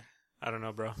it that way. I don't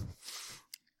know, bro.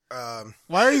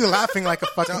 Why are you laughing like a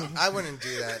fucking? I wouldn't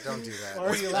do that. Don't do that. Why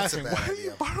are you That's laughing? a bad Why are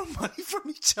idea. Borrow money from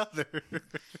each other.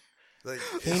 Like,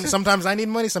 Sometimes I need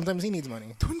money. Sometimes he needs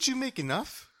money. Don't you make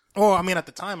enough? Oh, I mean, at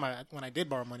the time when I did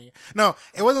borrow money, no,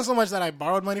 it wasn't so much that I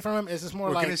borrowed money from him. It's just more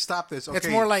We're like gonna stop this. Okay, it's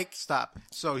more like stop.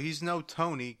 So he's no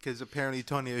Tony because apparently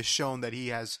Tony has shown that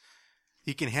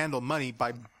he can handle money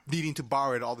by needing to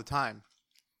borrow it all the time.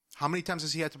 How many times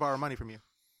has he had to borrow money from you?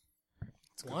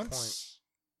 once.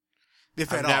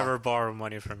 If I've at all. never borrowed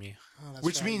money from you. Oh, that's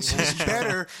Which right. means he's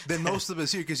better than most of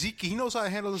us here because he knows how to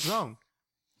handle his own.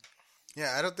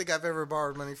 yeah, I don't think I've ever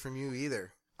borrowed money from you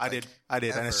either. I did, and I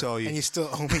ever. saw you. and you still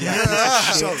owe me.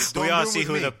 So don't We all ruin see with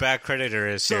who me. the bad creditor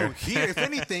is So here. here, if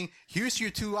anything, here's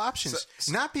your two options.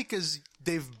 Not because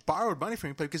they've borrowed money from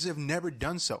you, but because they've never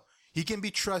done so. He can be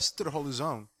trusted to hold his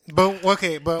own. But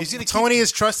okay, but He's gonna Tony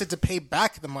is trusted to pay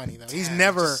back the money though. He's Damn,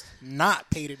 never just- not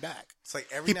paid it back. It's like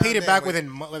every He now paid and it then back when,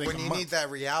 within like when a you month. need that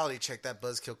reality check. That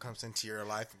buzzkill comes into your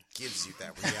life and gives you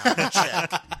that reality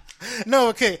check. No,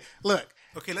 okay, look.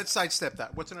 Okay, let's sidestep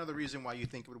that. What's another reason why you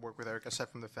think it would work with Eric, aside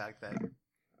from the fact that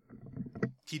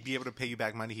he'd be able to pay you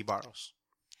back money he borrows?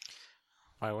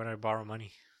 Why would I borrow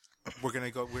money? We're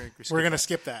gonna go. We're gonna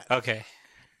skip that. Okay.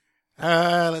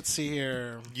 Let's see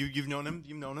here. You've known him.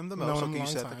 You've known him the Known most. him Okay, a you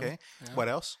long said time. okay. Yeah. What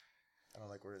else? I don't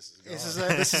like where this is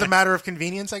going. This is a matter of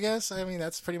convenience, I guess. I mean,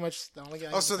 that's pretty much the only guy.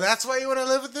 Oh, so that's why you want to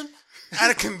live with him? Out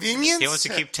of convenience? He wants to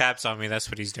keep tabs on me. That's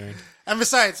what he's doing. And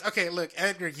besides, okay, look,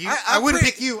 Edgar, I I'm wouldn't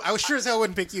pretty- pick you. I was sure as hell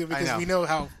wouldn't pick you because know. we know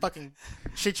how fucking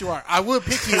shit you are. I would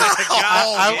pick you. wow.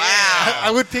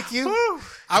 I would pick you.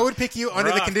 I would pick you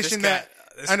under the Rough. condition This guy-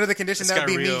 that under the condition this that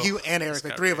would got be real. me, you, and Eric, This the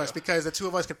got three of us, real. because the two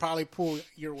of us could probably pull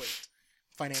your weight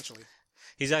financially.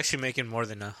 He's actually making more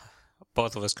than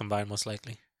both of us combined, most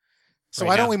likely. So Right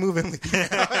why now. don't we move in with you?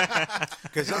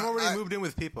 Because I'm already moved in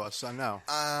with people, so no.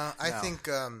 I No. think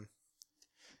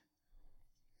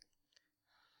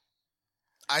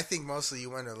I think mostly you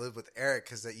want to live with Eric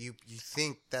because that you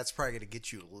think that's probably going to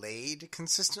get you laid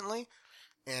consistently,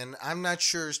 and I'm not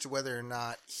sure as to whether or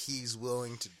not he's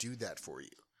willing to do that for you.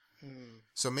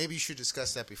 So maybe you should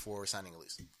discuss that before signing a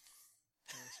lease.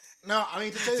 No, I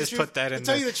mean, to tell you Just the truth, put that to in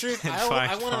tell the- you the truth, in I fine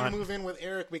wanted to font. move in with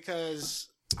Eric because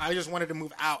I just wanted to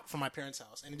move out from my parents'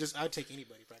 house, and I'd take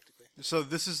anybody practically. So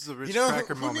this is the Rich You know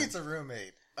Cracker who moment. needs a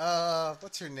roommate?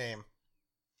 What's her name?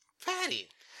 Patty.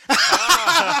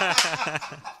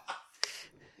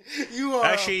 You are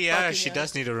Actually, yeah, fucking she ass.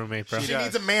 does need a roommate, bro. She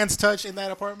needs a man's touch in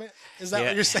that apartment. Is that Yeah.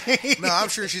 what you're saying? No, I'm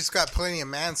sure she's got plenty of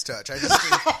man's touch. I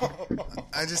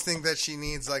just think that she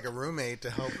needs like a roommate to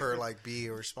help her like be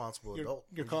a responsible adult.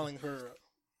 You're calling her.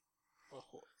 A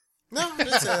whore. No, I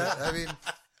didn't say that. I mean,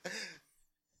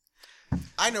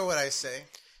 I know what I say.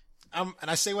 And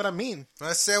I say what I mean.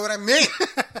 I say what I mean.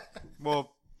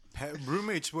 Well,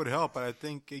 roommates would help, but I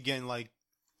think again, like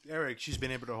Eric, she's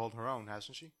been able to hold her own,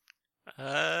 hasn't she?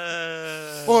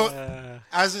 Well,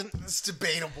 as in, It's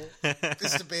debatable.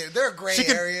 It's debatable. There are gray she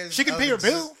can areas. she can of pay her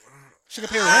exist- bill. She can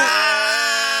pay her rent.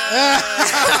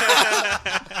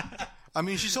 I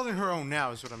mean, she's holding her own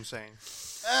now, is what I'm saying.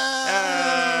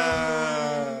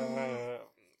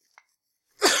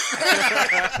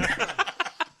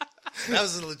 That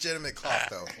was a legitimate cough,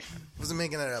 though. I wasn't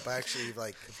making that up. I actually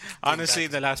like. Honestly,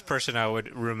 the last person I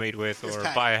would roommate with or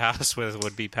Patty. buy a house with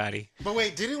would be Patty. But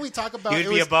wait, didn't we talk about? You'd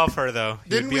be above her, though. You'd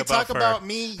Didn't be we above talk her. about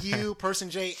me, you,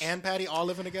 Person J, and Patty all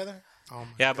living together?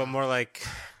 Yeah, but more like,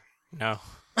 no.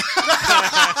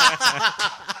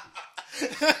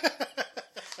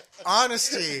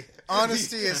 Honesty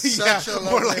is Yeah, such a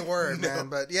more lovely like word, man.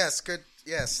 But yes, good.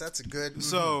 Yes, that's a good.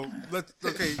 So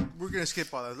we're gonna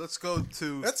skip all that. Let's go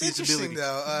to That's feasibility. interesting,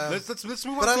 though. Let's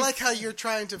move on. But I to- like how you're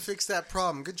trying to fix that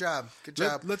problem. Good job. Good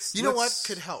job. let's- you know what let's-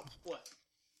 could help? What?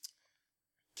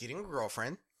 Getting a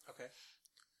girlfriend. Okay.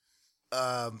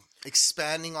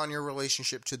 Expanding on your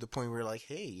relationship to the point where you're like,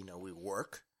 hey, you know, we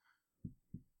work.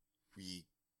 We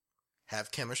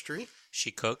have chemistry.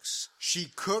 She cooks. She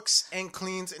cooks and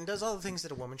cleans and does all the things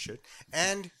that a woman should.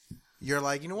 And you're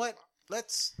like, you know what?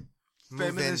 Let's move in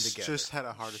Feminists together. just had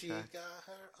a heart She attack. got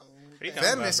her own. What are you talking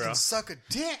Feminists about, bro? can suck a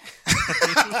dick.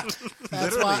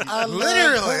 That's why I love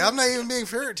Literally. her. I'm not even being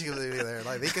fair to you there.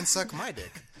 Like, they can suck my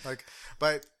dick. Like,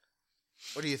 but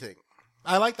what do you think?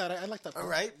 I like that. I like that. All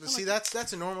right. But see,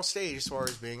 that's a normal stage as far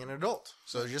as being an adult.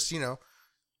 So just, you know,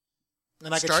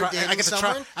 And I get start try. dating I get to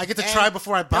someone. try. I get to and- try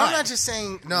before I and buy. I'm not just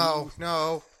saying no.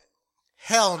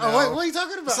 Hell no. Oh, what are you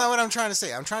talking about? That's not what I'm trying to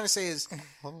say. I'm trying to say is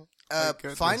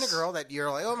goodness. find a girl that you're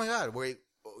like, oh my god, wait,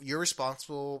 you're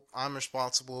responsible, I'm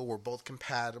responsible, we're both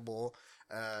compatible,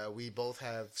 we both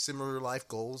have similar life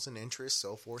goals and interests,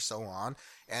 so forth, so on,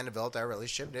 and develop that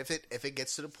relationship. And if it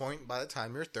gets to the point by the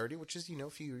time you're 30, which is, you know,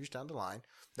 a few years down the line,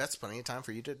 that's plenty of time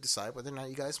for you to decide whether or not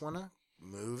you guys want to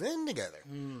move in together.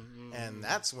 And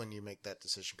that's when you make that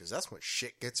decision, because that's when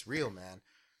shit gets real, man.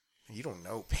 You don't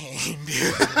know pain,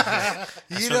 dude.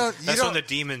 That's when the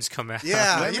demons come out.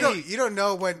 Yeah, you don't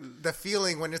know when the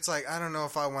feeling when it's like, I don't know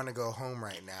if I want to go home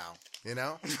right now. You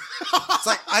know, it's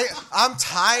like I'm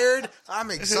tired, I'm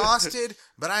exhausted,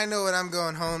 but I know what I'm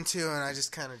going home to, and I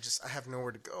just kind of I have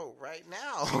nowhere to go right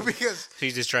now because So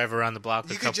you just drive around the block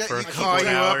you a could couple, just for a you couple call of you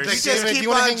up hours. next just David, keep you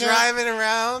wanna on hang out? driving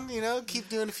around, you know, keep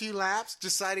doing a few laps,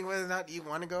 deciding whether or not you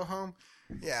want to go home.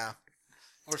 Yeah,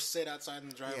 Or sit outside in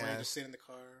the driveway Yeah. and just sit in the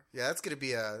car. yeah, that's gonna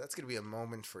be a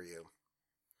moment for you.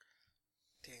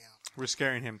 Damn. We're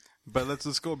scaring him. But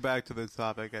let's go back to the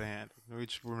topic at hand,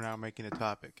 which we're now making a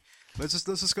topic. Let's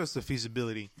discuss the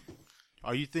feasibility.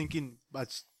 Are you thinking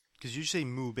because you say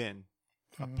move in,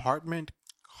 apartment,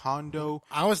 condo,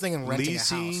 I was thinking renting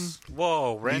leasing, a house.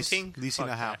 Whoa, renting? leasing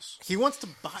Fuck a that. house? He wants to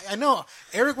buy. I know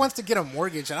Eric wants to get a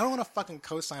mortgage, and I don't want to fucking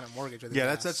co-sign a mortgage with his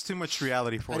Yeah, ass. that's too much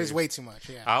reality for That you. is way too much.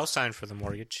 Yeah. I'll sign for the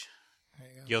mortgage. There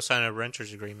you go. You'll sign a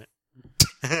renter's agreement.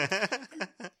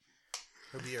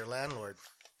 He'll be your landlord.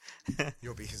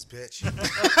 You'll be his bitch.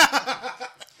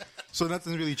 So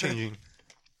nothing's really changing.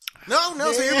 No,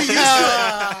 so you'll be used to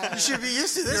it. You should be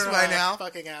used to this You're by a now.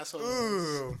 fucking asshole.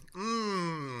 Ooh.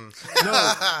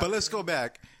 No, but let's go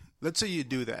back. Let's say you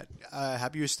do that.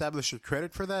 Have you established your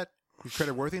credit for that? Your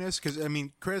credit worthiness? Because, I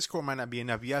mean, credit score might not be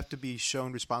enough. You have to be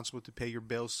shown responsible to pay your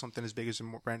bills, something as big as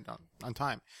rent on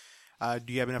time.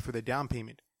 Do you have enough for the down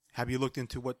payment? Have you looked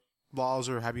into what laws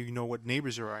or have you know what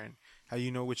neighbors are in? How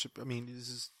you know which, I mean,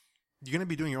 you're going to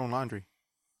be doing your own laundry.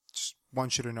 Just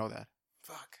want you to know that.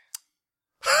 Fuck.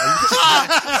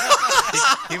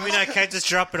 You mean I can't just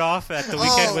drop it off at the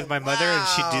weekend with my mother and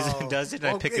she does it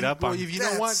and I pick it up well, on... if you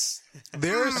know what?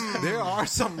 There are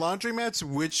some laundromats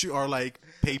which are like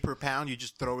pay per pound. You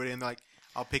just throw it in like,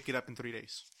 I'll pick it up in 3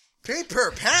 days. Pay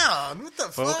per pound? What the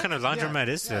fuck? Well, what kind of laundromat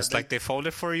is this? they- Like they fold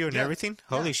it for you and everything?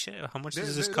 Holy shit! How much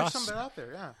does this There's cost? some that out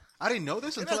there, yeah. I didn't know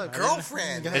this until You're I a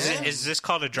girlfriend. Is man. this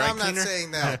called a dry No, I'm cleaner? not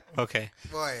saying that. Okay.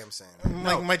 Well, I am saying that.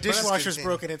 Like my dishwasher's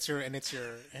continue. broken. It's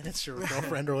your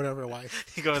girlfriend or whatever wife.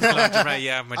 You go to the laundromat.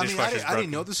 Yeah, my I mean, dishwasher's I broken.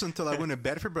 didn't know this until I went to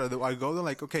Bedford, but I go there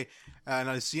like, okay, and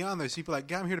I see on there, see people like,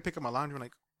 yeah, I'm here to pick up my laundry. I'm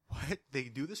like, what? They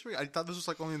do this for you? I thought this was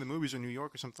like only in the movies or New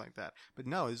York or something like that. But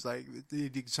no, it's like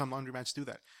some laundromats do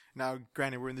that. Now,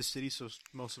 granted, we're in the city, so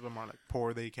most of them are like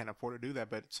poor. They can't afford to do that.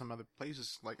 But some other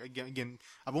places, like again,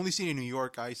 I've only seen it in New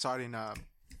York. I saw it in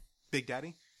Big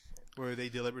Daddy, where they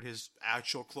delivered his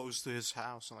actual clothes to his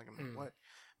house. I'm like, what?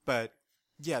 But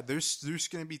yeah, there's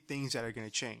going to be things that are going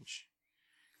to change.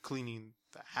 Cleaning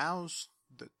the house,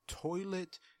 the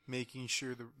toilet, making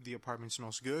sure the apartment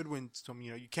smells good. When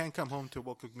you can't come home to a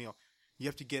well-cooked meal. You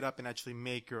have to get up and actually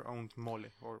make your own mole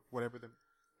or whatever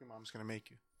your mom's going to make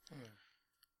you.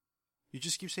 You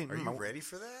just keep saying, Are you ready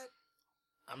for that?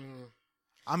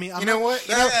 I mean, You know what?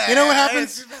 You know what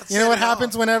happens? You know what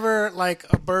happens whenever like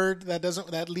a bird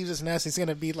that leaves its nest, it's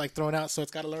gonna be like thrown out, so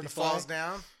it's got to learn to fly. Falls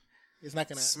down, It's not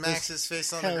gonna smacks his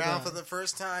face on the hell ground no. for the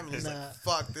first time, and he's Nah. like,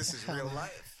 "Fuck, this is real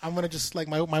life." I'm gonna just like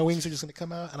my wings are just gonna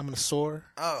come out and I'm gonna soar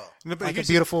Oh, No, but like a here's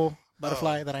beautiful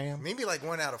butterfly that I am. maybe like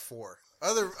 1 out of 4.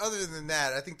 Other than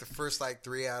that, I think the first like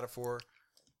 3 out of 4,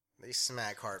 they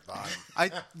smack hard bottom. if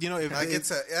Like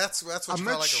that's what I'm you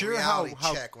not call like sure a reality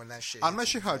how- check when that shit. I'm not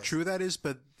hits sure you how in the face. true that is,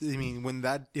 but I mean,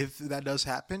 if that does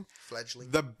happen, Fledgling.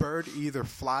 the bird either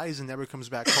flies and never comes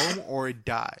back home, or it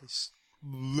dies,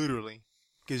 literally.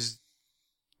 Because,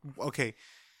 okay,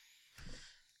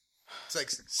 It's like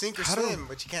sink or How do- swim,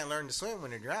 but you can't learn to swim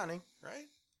when you're drowning, right?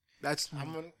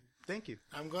 thank you.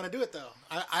 I'm gonna do it though.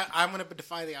 I'm gonna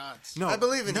defy the odds. No, I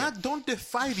believe in Don't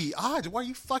defy the odds. Why are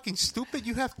you fucking stupid?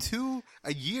 You have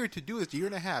a year to do this, a year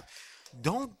and a half.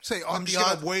 Don't say, "Oh, I'm just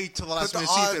gonna wait till the last Put the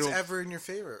minute." See if odds it'll. ever in your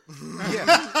favor. Yeah.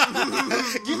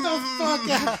 Get the fuck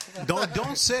out.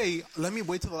 Don't say, "Let me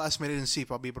wait till the last minute and see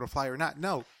if I'll be able to fly or not."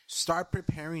 No, start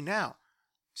preparing now.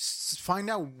 Find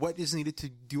out what is needed to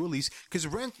do at least, because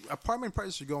apartment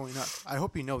prices are going up. I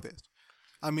hope you know this.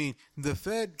 I mean, the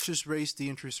Fed just raised the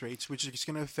interest rates, which is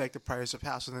going to affect the price of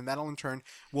houses, and then that'll in turn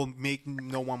will make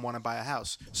no one want to buy a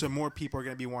house. So more people are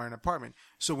going to be wanting an apartment.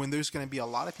 So when there's going to be a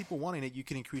lot of people wanting it, you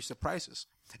can increase the prices.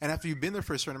 And after you've been there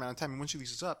for a certain amount of time, and once you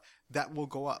lease this up, that will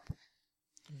go up.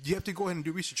 You have to go ahead and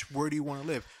do research. Where do you want to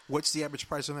live? What's the average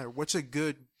price on there? What's a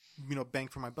good, bang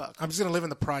for my buck? I'm just gonna live in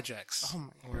the projects, Oh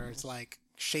my where it's like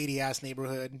shady ass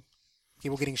neighborhood,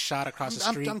 people getting shot across the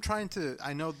street. I'm trying to.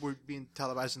 I know we're being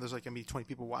televised, and there's like gonna be 20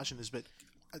 people watching this, but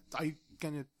are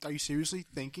you seriously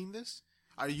thinking this?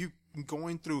 Are you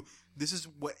going through? This is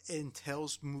what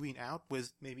entails moving out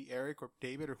with maybe Eric or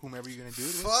David or whomever you're gonna do it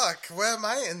with. Fuck, where am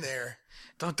I in there?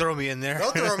 Don't throw me in there.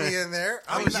 Don't throw me in there.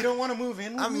 Oh, you don't want to move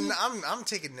in with me? I'm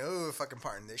taking no fucking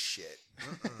part in this shit.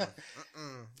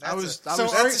 I was That's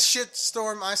a shit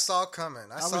storm I saw coming.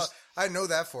 I know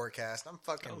that forecast. I'm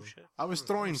fucking. Oh shit. I was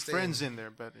throwing staying. friends in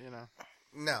there, but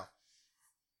No,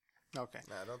 okay.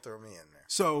 don't throw me in there.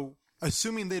 So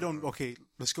assuming they don't, okay,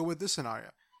 let's go with this scenario.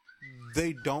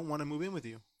 They don't want to move in with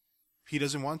you. He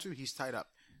doesn't want to. He's tied up.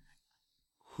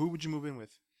 Who would you move in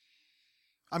with?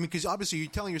 I mean, because obviously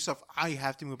you're telling yourself, I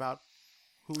have to move out.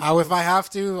 If I have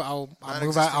to, I'll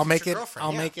move out. I'll make it. girlfriend,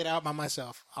 I'll yeah. make it out by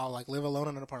myself. I'll like live alone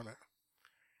in an apartment.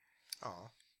 Oh,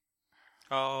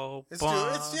 Oh,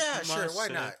 sure. Why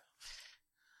not?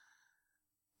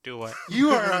 Do what?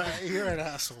 You're an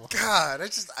asshole. God, I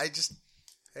just.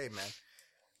 Hey, man.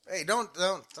 Hey, don't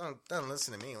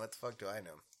listen to me. What the fuck do I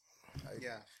know?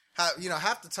 Yeah.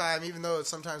 Half the time, even though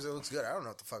sometimes it looks good, I don't know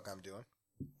what the fuck I'm doing.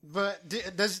 But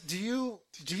do you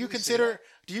consider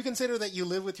that you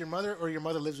live with your mother or your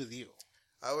mother lives with you?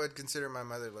 I would consider my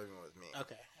mother living with me.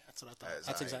 Okay, that's what I thought. As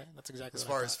That's I- exactly. As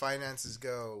what I far as thought. finances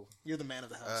go, You're the man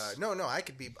of the house, no, I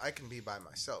can be by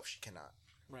myself. She cannot.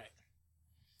 right?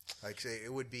 Like, say,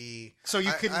 it would be. So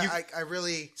you couldn't- I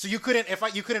really. So you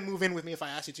couldn't move in with me if I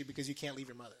asked you to because you can't leave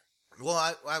your mother.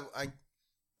 Well,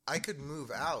 I could move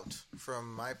out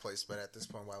from my place, but at this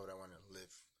point, why would I want to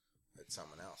live with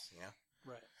someone else? Yeah.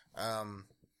 Right.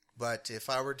 But if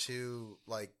I were to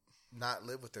like not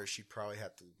live with her, she'd probably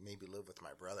have to maybe live with my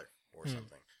brother or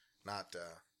something. Not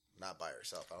by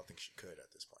herself. I don't think she could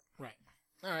at this point. Right.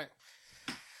 All right.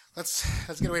 Let's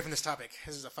get away from this topic.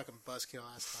 This is a fucking buzzkill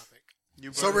ass topic.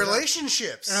 So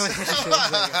relationships. All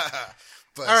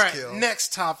right.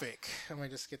 Next topic. I'm gonna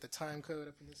just get the time code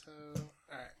up in this hoe.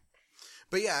 All right.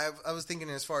 But yeah, I was thinking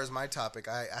as far as my topic,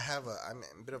 I'm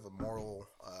a bit of a moral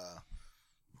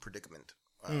predicament.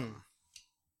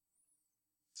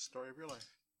 Story of your life.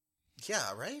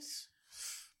 Yeah, right?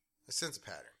 A sense of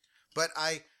pattern. But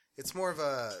it's more of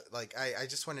a, like, I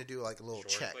just want to do like a little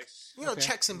check. You know, Okay.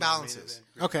 checks and balances.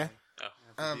 Okay.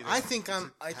 I think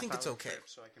it's okay.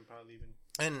 So I can probably leave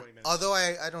in And 20 minutes. although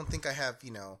I don't think I have,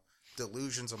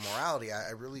 delusions of morality,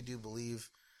 I really do believe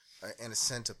in a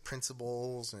sense of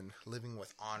principles and living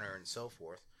with honor and so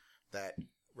forth that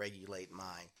regulate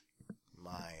my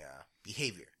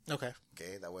behavior. Okay.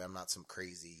 Okay, that way I'm not some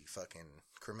crazy fucking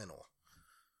criminal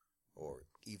or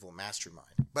evil mastermind.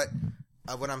 But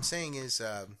what I'm saying is,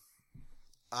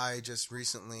 I just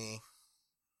recently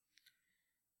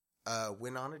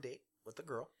went on a date with a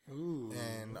girl, Ooh.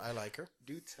 and I like her,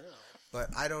 Do tell. but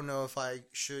I don't know if I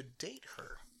should date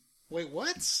her. Wait,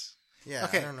 what? Yeah,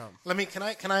 Okay. I don't know.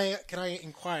 Can I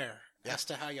inquire as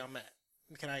to how y'all met?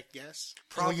 Can I guess?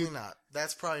 Probably not.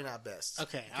 That's probably not best.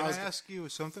 Okay. Can I ask you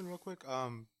something real quick?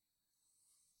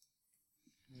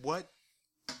 What,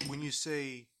 when you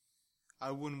say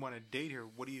I wouldn't want to date her,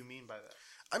 what do you mean by that?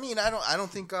 I mean, I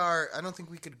don't think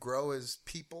we could grow as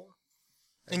people,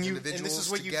 as individuals this is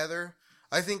what together.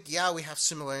 I think, we have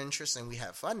similar interests and we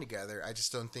have fun together. I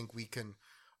just don't think we can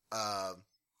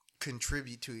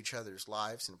contribute to each other's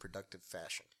lives in a productive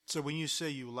fashion. So when you say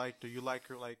you liked her, you like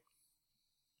her like,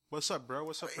 what's up, bro?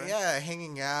 What's up, friend? Yeah,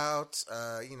 hanging out.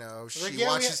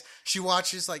 She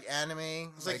watches like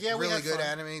anime, like, like yeah, we really had good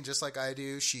fun. anime, just like I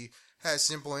do. She has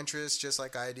simple interests, just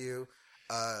like I do.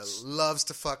 Loves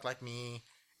to fuck like me,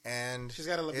 and She's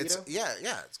got a libido?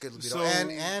 It's good libido,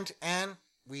 So- and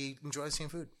we enjoy the same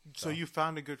food. So you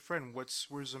found a good friend.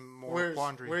 Where's the more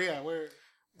quandary? Where?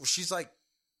 Well, she's like,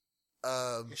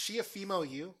 Is she a female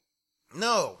you?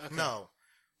 no.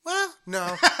 Well,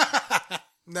 no,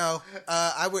 no.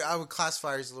 I would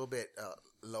classify her as a little bit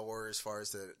lower as far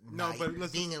as the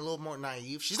being a little more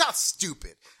naive. She's not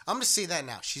stupid. I'm gonna say that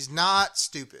now. She's not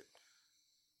stupid,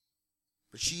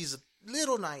 but she's a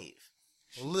little naive,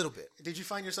 a little bit. Did you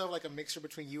find yourself like a mixture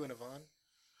between you and Yvonne?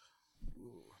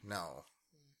 No,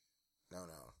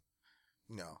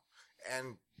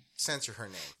 and censor her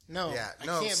name. No, yeah, I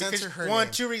no, can't censor because her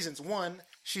name. two reasons. One,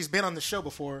 she's been on the show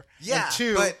before. Yeah, and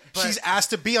two, but- she's asked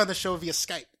to be on the show via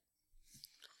Skype.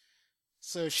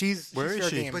 So she's Where is fair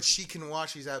she? game. But she can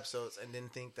watch these episodes and then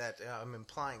think that I'm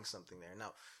implying something there.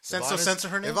 No. Censor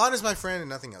her name? Yvonne is my friend and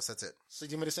nothing else. That's it. So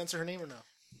do you want me to censor her name or no?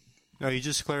 No, you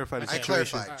just clarified the I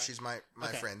situation. clarified. Alright. She's my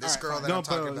Okay. friend. This Alright, girl fine. that No, I'm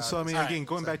talking but about. so I mean, Alright. again,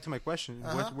 going back to my question,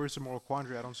 where's the moral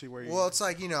quandary? I don't see where you. Well, it's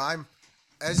like, I'm,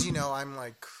 as you know, I'm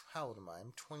like, how old am I?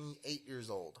 I'm 28 years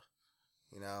old.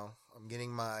 I'm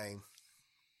getting my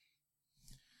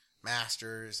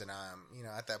master's, and I'm,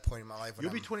 at that point in my life. When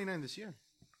You'll be I'm- 29 this year.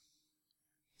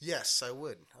 Yes, I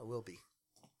would. I will be,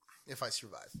 if I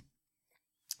survive.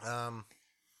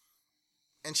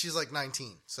 And she's like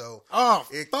 19, so Oh,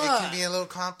 it fuck. can be a little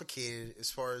complicated as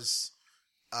far as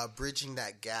bridging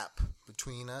that gap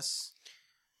between us.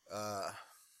 Yeah.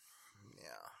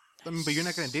 I mean, but you're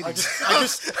not going to date her. I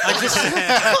just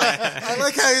I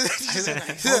like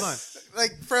how Hold on.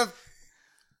 like from.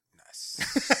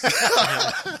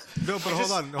 No, but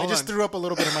hold on. I just threw up a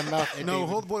little bit in my mouth. Hey, No,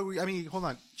 David. hold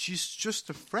on. She's just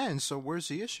a friend, so where's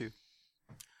the issue?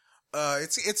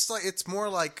 It's more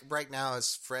like right now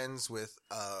as friends with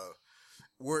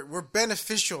we're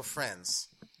beneficial friends.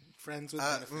 Friends with no,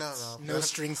 benefits. no. No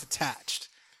strings attached.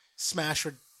 Smash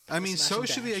or I mean, smash and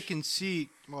socially, dash. I can see.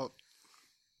 Well,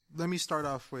 let me start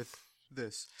off with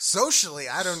this. Socially,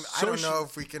 I don't know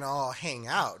if we can all hang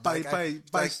out. By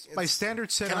By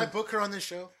standards set Can I on- book her on this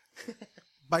show?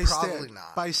 by Probably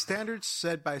not. By standards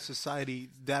set by society,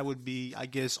 that would be, I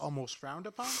guess, almost frowned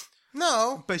upon.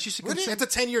 no, But she's a Would it? It's a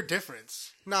 10-year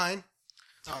difference. 9.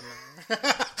 Oh, man.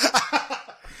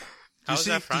 How is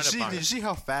that frowned upon? Did you see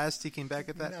how fast he came back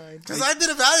at that? 9. Because I've been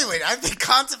evaluating. I've been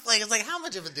contemplating. It's like, how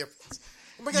much of a difference?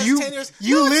 Oh my God, You, it's 10 years.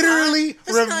 you No, it's literally not.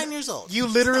 It's 9 years old. You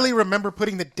literally remember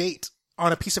putting the date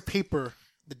on a piece of paper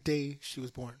the day she was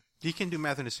born. He can do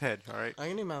math in his head, all right? I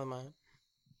can do math in my head.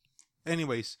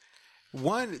 Anyways,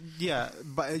 but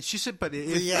she said, but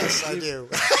if, Yes, I do.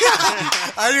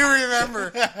 I do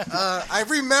remember. I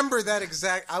remember that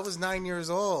exact. I was 9 years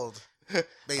old,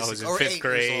 basically, I was in or 5th 8 years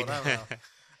grade. old. I don't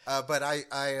know. But I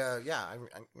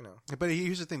But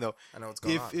here's the thing, though. I know what's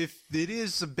going on. If it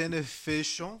is a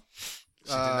beneficial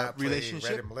She did not play relationship,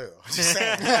 Red and Blue. I'm just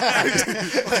saying.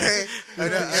 Okay. I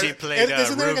know. She played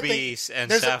Isn't there like a thing- Rubies and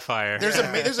there's a- Sapphire. There's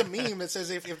a meme that says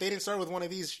if they didn't start with one of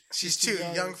these, She's too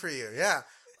young for you. Yeah.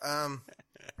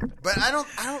 But I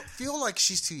don't feel like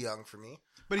she's too young for me.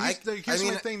 but here's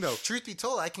my thing, though. Truth be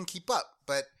told, I can keep up,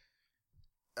 but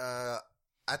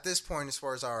at this point, as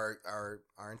far as our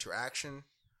interaction,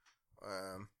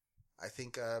 I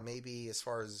think maybe as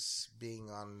far as being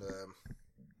on the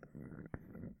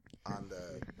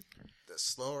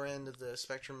slower end of the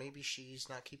spectrum, maybe she's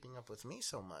not keeping up with me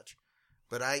so much.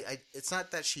 But it's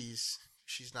not that she's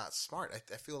not smart.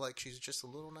 I feel like she's just a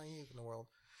little naive in the world,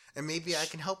 and maybe I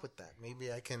can help with that. Maybe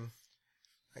I can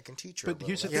teach her. But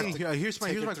here's the thing. Here's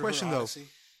my question though.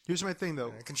 Here's my thing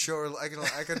though. I can show her.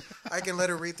 I can let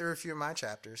her read through a few of my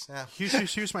chapters. Yeah.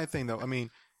 Here's my thing though. I mean,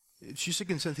 she's a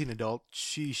consenting adult.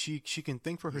 She can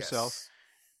think for herself. Yes.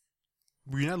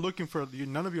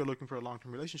 None of you are looking for a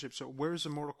long-term relationship. So where's the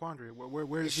moral quandary?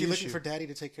 Where is she looking for daddy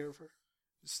to take care of her?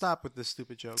 Stop with this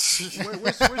stupid joke.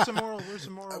 Where's the moral? Where's the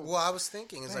moral? Well, I was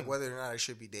thinking it's like whether or not I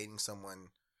should be dating someone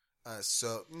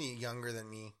so younger than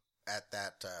me at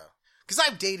that. Because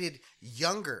I've dated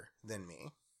younger than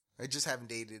me. I just haven't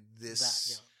dated this. That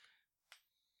young.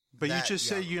 But you just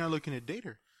say you're not looking to date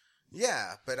her.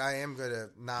 Yeah, but I am gonna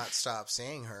not stop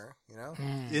seeing her. You know.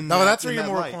 That's where your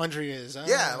moral quandary is.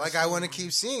 Yeah, like I want to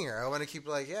keep seeing her. I want to keep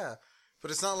but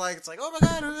it's not like it's like, oh my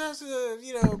god, who has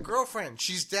a girlfriend?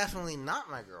 She's definitely not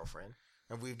my girlfriend,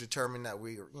 and we've determined that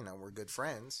we're good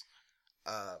friends.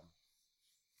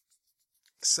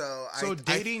 So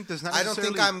dating does not. I don't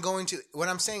think I'm going to. What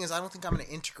I'm saying is, I don't think I'm going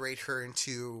to integrate her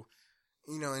into,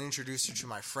 and introduce her to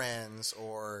my friends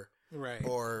or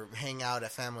hang out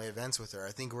at family events with her.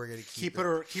 I think we're going to keep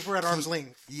her at arm's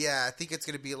length. Yeah, I think it's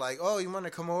going to be like, oh, you want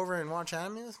to come over and watch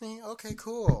anime with me? Okay,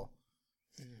 cool.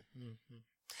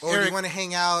 Or Eric, you want to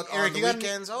hang out on the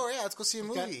weekends? Let's go see a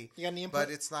movie. You got any input? But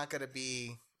it's not going to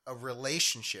be a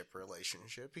relationship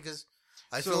because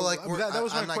I feel like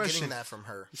I'm not getting that from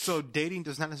her. So dating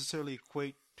does not necessarily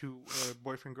equate to a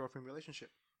boyfriend-girlfriend relationship.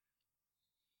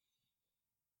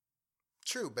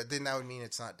 True, but then that would mean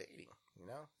it's not dating.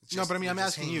 It's no, but I mean, I'm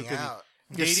asking you.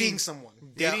 You're seeing someone.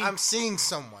 Yeah, I'm seeing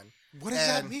someone. What does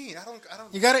that mean? I don't.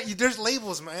 There's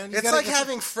labels, man. It's like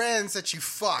having friends that you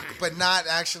fuck, but not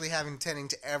actually intending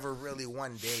to ever really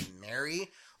one day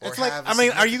marry or have.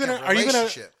 Are you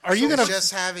gonna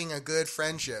just having a good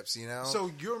friendships?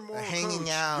 So your moral hanging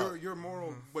out. Your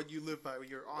moral, what you live by,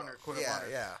 your honor, code of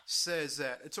honor, says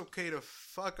that it's okay to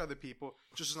fuck other people,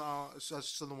 just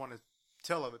don't want to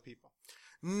tell other people.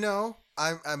 No,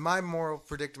 my moral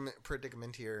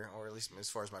predicament here, or at least as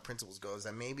far as my principles go, is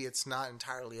that maybe it's not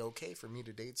entirely okay for me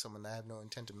to date someone that I have no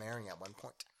intent of marrying at one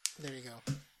point. There you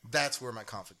go. That's where my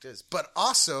conflict is. But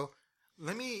also,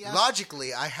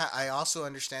 logically, I also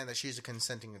understand that she's a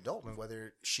consenting adult, and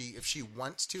if she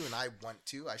wants to and I want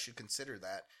to, I should consider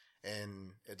that,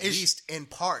 and at least in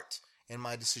part in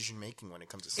my decision making when it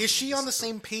comes to something. Is she on the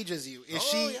same page as you?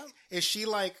 Is she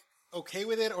like okay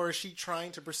with it, or is she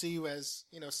trying to pursue you as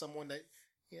someone that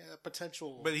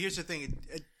potential? But here's the thing: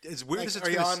 it's weird. Are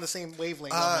you on the same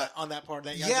wavelength on that part?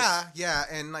 That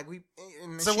and like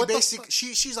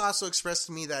she's also expressed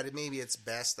to me that maybe it's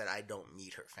best that I don't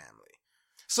meet her family.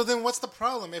 So then, what's the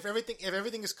problem if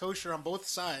everything is kosher on both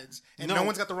sides and no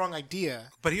one's got the wrong idea?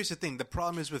 But here's the thing: the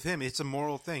problem is with him. It's a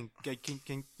moral thing.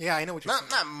 Yeah, I know what you're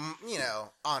saying. Not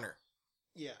honor.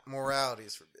 Yeah, morality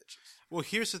is for bitches. Well,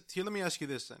 let me ask you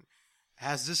this then.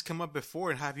 Has this come up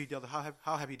before, and how have you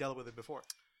dealt with it before?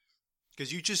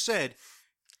 Because you just said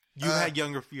you had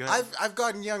younger. I've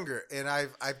gotten younger, and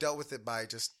I've dealt with it by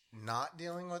just not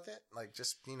dealing with it, like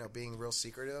just being real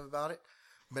secretive about it.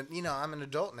 But I'm an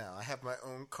adult now. I have my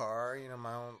own car,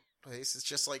 my own place. It's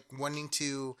just like wanting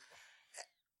to.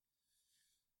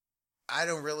 I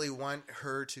don't really want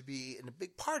her to be in a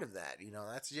big part of that.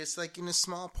 That's just like in a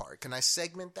small part. Can I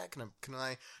segment that? Can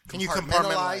I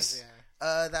compartmentalize?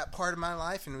 That part of my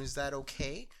life, and is that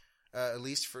okay? At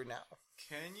least for now.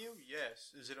 Can you?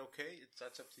 Yes. Is it okay?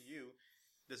 That's up to you.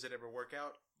 Does it ever work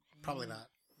out? Probably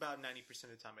not. About 90% of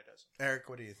the time, it doesn't. Eric,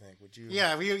 what do you think? Would you?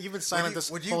 Yeah, you've been silent this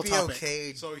whole topic. Would you be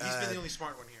okay? So he's been the only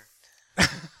smart one here.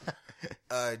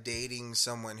 Dating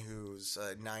someone who's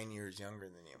 9 years younger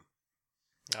than you.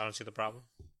 I don't see the problem.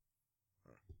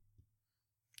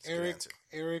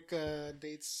 Eric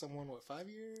dates someone, 5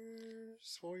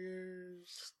 years, 4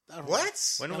 years? I don't know.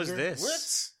 What? When was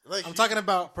this? What? Like, I'm talking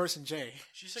about person J.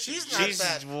 She's not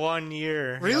that 1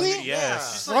 year. Really? Younger.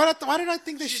 Yes. Yeah. Why did I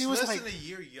think that she was less like than a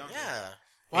year younger? Yeah.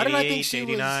 Why did I think she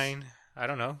 89. was? I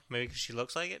don't know. Maybe because she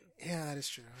looks like it. Yeah, that is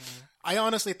true. Yeah. I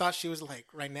honestly thought she was like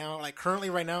currently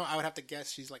right now, I would have to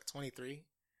guess she's like 23.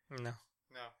 No.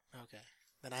 Okay.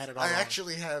 Then I had it all I wrong.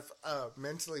 actually have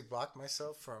mentally blocked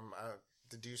myself from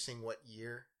deducing what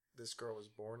year this girl was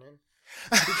born in.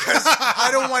 Because I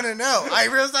don't want to know. I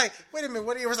was like, wait a minute,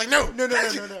 what year? I was like, no. Don't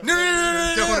want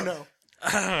to know.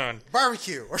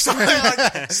 barbecue or something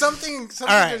like something All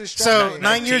right. to distract So me.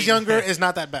 9 years younger is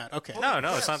not that bad. Okay. No,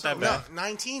 it's not that bad. No,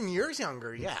 19 years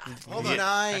younger, yeah. Hold on.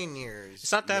 9 years.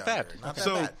 It's not that bad. younger. Not that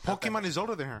So bad. Not that Pokemon is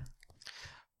older than her.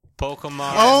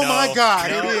 Pokemon. Oh no. my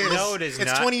God! No, it is. No, it is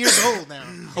It's not. 20 years old now.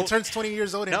 It turns 20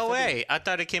 years old. In No February. way. I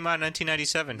thought it came out in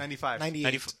 1997. 95.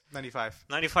 98. 95.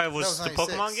 95 was That the was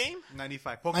Pokemon 96. game?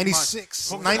 95. Pokemon.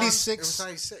 96. Pokemon- It 96. was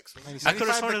 96. I could have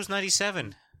 95, sworn it was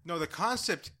 97. No, the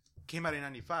concept came out in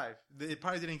 95. It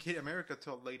probably didn't hit America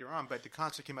till later on, but the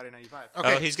concept came out in 95.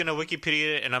 Okay. Oh, he's going to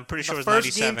Wikipedia it, and I'm pretty sure The it was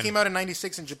first 97. game came out in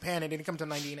 96 in Japan. It didn't come to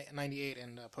 98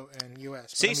 in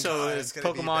US. See, But so it's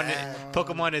gonna be Pokemon bad.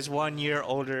 Pokemon is 1 year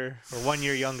older or 1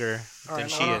 year younger all than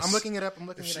right, she is. I'm looking it up.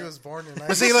 If she was born in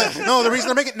But see, look, no, the reason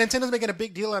they're making Nintendo's making a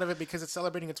big deal out of it because it's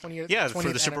celebrating a 20 year. Yeah, for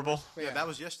 20th the Super Bowl. anniversary. Yeah, that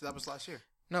was yesterday. That was last year.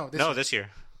 No, this No, year. this year.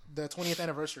 The 20th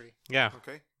anniversary. Yeah,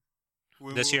 Okay.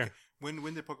 This year. When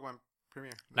did Pokemon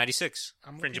premiere? 96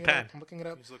 I'm for in looking it Japan. up. I'm looking it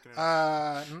up. He's looking it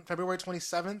up. February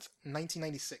 27th,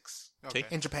 1996, Okay.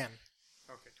 in Japan.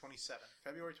 Okay, 27.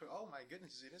 February 20. Oh my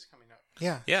goodness, it is coming up.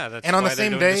 Yeah. Yeah, that's And on the why they're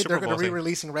same doing day, the Super they're going to Bowl thing.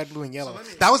 re-releasing Red, Blue, and Yellow. let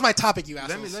me- That was my topic, you Let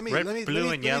assholes. me Red, let me blue, let me- and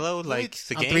let me- yellow, let me- like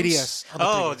the on games. 3DS, on the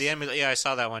Oh, 3DS. yeah, I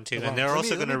saw that one too. The And they're launch. also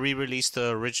Let me- going to re-release the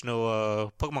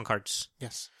original Pokemon cards.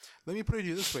 Yes. Let me put it to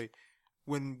you this way: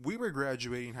 when we were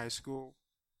graduating high school,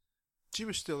 she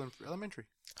was still in elementary.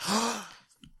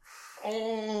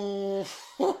 Oh.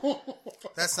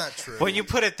 That's not true. When you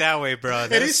put it that way, bro,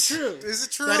 It is true. Is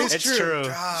it true? That is It's true. true.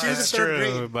 God. She was in It's third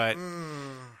true, grade. but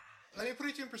Let me put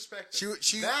it to you in perspective.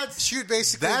 She would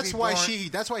basically That's be why born-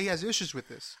 That's why he has issues with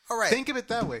this. All right. Think of it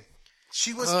that way.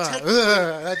 She was Ugh, technically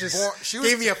that just born. She was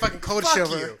gave me a fucking cold fuck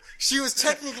shiver. you. She was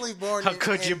technically born. how in-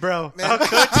 could you, in- bro? Man, How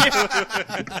could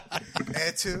you?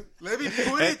 Ed too. Let me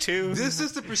put That it. too. This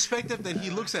is the perspective that he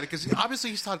looks at it because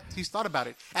obviously he's thought about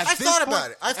it. At I've this thought point-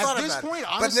 about it. I've thought at this about point, it.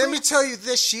 honestly, But let me tell you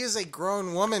this: she is a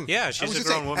grown woman. Yeah, I she's was a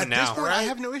gonna grown say, woman at now. this point, I Right?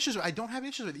 have no issues. I don't have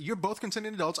issues with it. You're both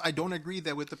consenting adults. I don't agree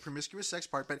that with the promiscuous sex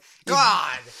part, but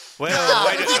God, Well,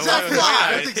 wait, that's exactly wait,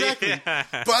 right. wait. That's exactly.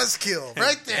 Yeah. buzzkill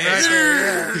right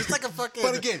there. It's like a fucking.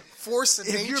 But again, force of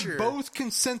if nature. you're both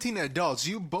consenting adults,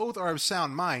 you both are of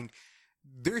sound mind.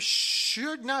 There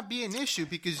should not be an issue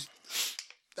because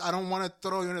I don't want to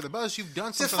throw you under the bus. You've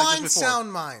done something like define this before.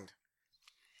 sound mind.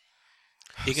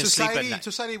 You can sleep at night.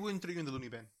 Society wouldn't throw you in the loony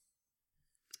bin.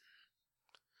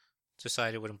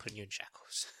 Society wouldn't put you in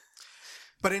shackles.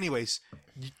 But anyways,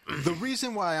 the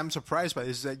reason why I'm surprised by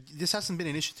this is that this hasn't been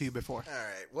an issue to you before. All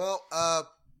right. Well,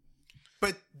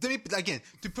 But let me, again,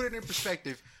 to put it in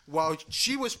perspective, while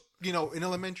she was, in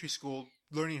elementary school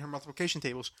learning her multiplication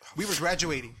tables, we were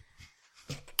graduating.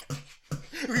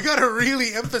 We gotta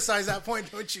really emphasize that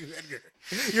point, don't you, Edgar?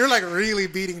 You're like really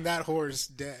beating that horse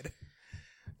dead.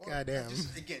 Goddamn.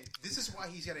 Again, this is why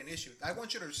he's got an issue. I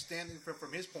want you to understand it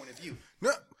from his point of view. no.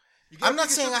 gotta I'm not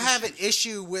think saying I it's have an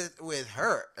issue with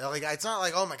her. Like it's not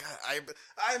like, oh my god,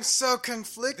 I'm so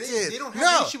conflicted. They don't have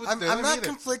no, an issue with I'm them not either.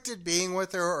 conflicted being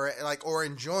with her or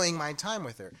enjoying my time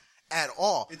with her at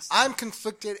all. It's- I'm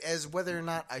conflicted as whether or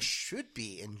not I should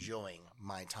be enjoying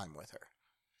my time with her.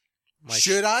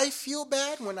 Should I feel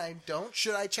bad when I don't?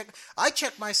 Should I check? I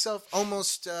check myself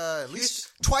almost at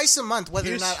least twice a month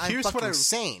whether or not I'm here's what fucking I-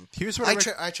 sane. here's what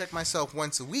I check myself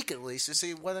once a week at least to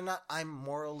see whether or not I'm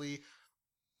morally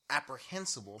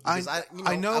apprehensible. Because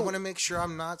I know- want to make sure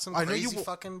I'm not some crazy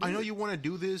fucking dude. I know you want to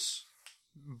do this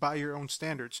by your own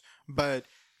standards, but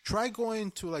try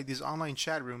going to like these online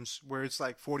chat rooms where it's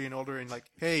like 40 and older and like,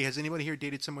 hey, has anybody here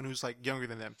dated someone who's like younger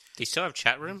than them? Do you still have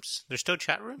chat rooms? There's still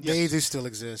chat rooms? They do still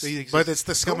exist, They exist. but it's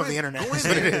the scum Go of the in- internet. Go in That's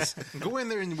what it there, is. go in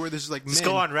there and where there's like Just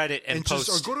men go on Reddit and just,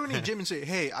 post. or go to any gym and say,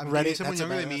 hey, I'm Reddit, dating someone that's a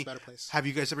younger better- than me. that's a better place. Have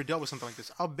you guys ever dealt with something like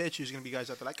this? I'll bet you there's gonna be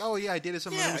guys out there like, oh yeah, I dated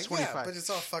someone who was 25. but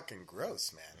it's all fucking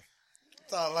gross, man.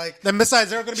 It's all like Then besides,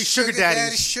 there are going to be sugar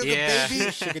daddies. sugar Yeah. baby.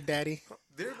 Sugar daddy.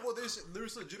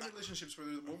 There's legitimate relationships where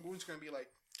one woman's gonna be like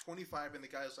 25 and the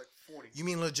guy's like 40. You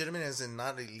mean legitimate as in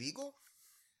not illegal?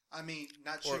 I mean,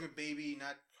 not sugar baby,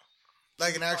 not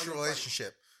Like an actual Like-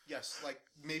 relationship, yes, like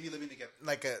maybe living together.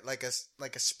 like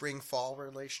a spring fall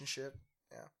relationship.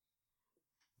 Yeah.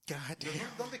 God damn.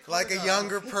 Don't they call Like it, a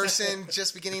younger person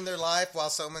just beginning their life while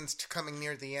someone's coming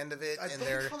near the end of it, I and don't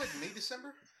they're they call it May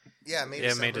December. May Yeah,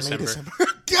 May December. December.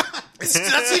 God. That's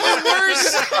even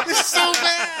worse. It's so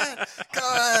bad.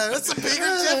 God, that's a bigger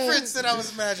difference than I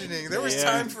was imagining. There was Yeah.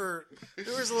 time for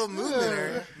there was a little movement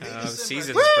there.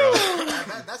 Seasons, bro.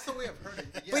 That's the way I've heard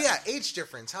it. But yeah, age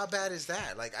difference. How bad is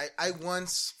that? Like I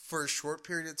once for a short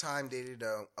period of time dated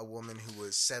a woman who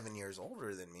was 7 years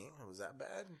older than me. Was that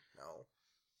bad? No.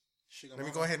 Let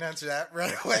me go ahead and answer that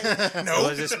right away. No.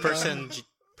 Was this person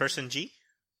G?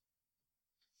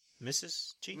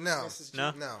 Mrs. G? No, Mrs. G.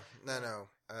 No? no.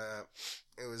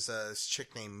 It was this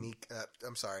chick named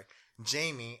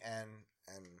Jamie, and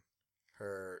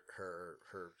her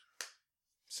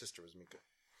sister was Mika.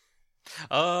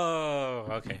 Oh,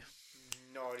 okay.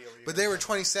 No idea. But they were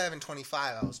 27,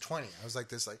 25. I was 20. I was like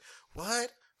this, like,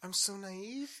 what? I'm so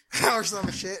naive, or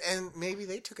some shit. And maybe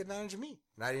they took advantage of me,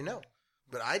 and I didn't know.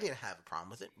 But I didn't have a problem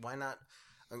with it. Why not?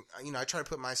 I try to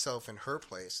put myself in her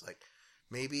place. Like,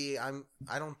 maybe I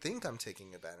don't think I'm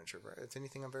taking advantage of her. If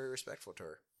anything, I'm very respectful to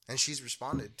her. And she's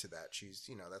responded to that. She's,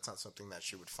 that's not something that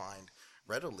she would find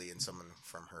readily in someone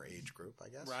from her age group, I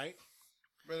guess. Right.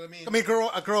 But I mean,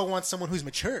 a girl wants someone who's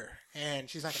mature, and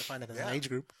she's not going to find it in that age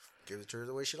group. Give it to her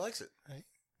the way she likes it. Right.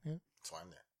 Yeah. That's why I'm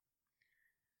there.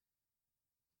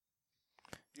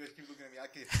 You guys keep looking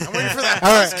at me. I'm waiting for that All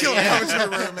right. kill to come into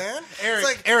the room, man.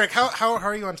 Eric, how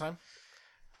are you on time?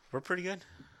 We're pretty good.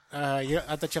 Yeah,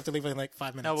 I thought you have to leave in like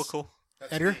 5 minutes. No, we're cool.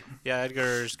 Edgar? Yeah,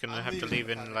 Edgar's going to have to leave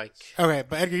leaving in in like... Okay,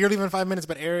 but Edgar, you're leaving in 5 minutes,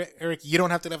 but Eric, you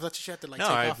don't have to leave. I thought you have to No, take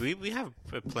off. we have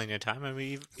plenty of time. I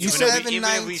mean, You even said if we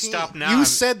 7:19. stop now... You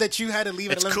said that you had to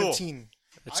leave at It's cool. 11:15.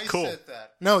 It's I cool. said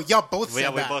that. No, y'all both said Yeah,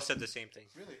 we that. both said the same thing.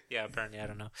 Really? Yeah, apparently, I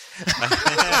don't know.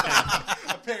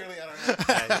 Apparently, I don't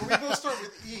know. But we both start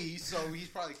with E, so he's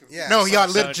probably confused. Yeah. No, y'all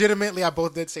so- legitimately, I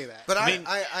both did say that. But I mean-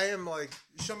 I am like,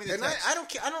 Show me the and text.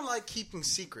 I don't like keeping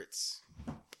secrets.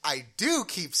 I do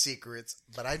keep secrets,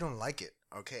 but I don't like it.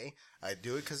 Okay, I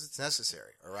do it because it's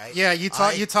necessary. All right. Yeah, you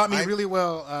taught me really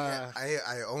well.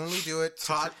 I only do it.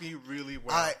 Taught me really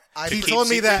well. He keep told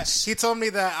me secrets?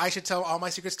 that I should tell all my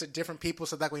secrets to different people,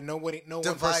 so that way no one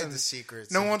divide person, the secrets.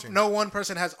 no one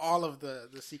person has all of the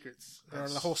secrets or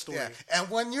the whole story. Yeah, and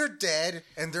when you're dead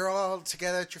and they're all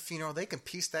together at your funeral, they can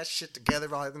piece that shit together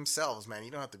by themselves, man.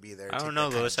 You don't have to be there. I don't know,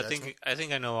 Louis. I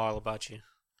think I know all about you.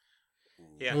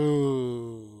 Yeah.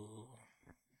 Ooh.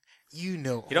 You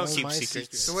know, You don't all keep my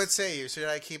secrets. So what say you? Should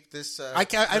I keep this?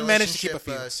 I managed to keep a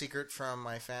few. Secret from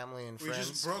my family and we friends.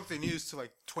 just broke the news to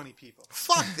like 20 people.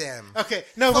 Fuck them. Okay,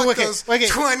 no, Fuck but those okay.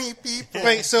 20 people.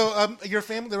 Wait, so your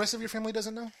family, the rest of your family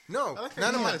doesn't know? No, I like that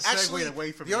none you of my. had to segue Actually,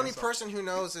 away from the only yourself. person who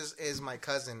knows is my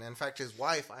cousin. In fact, his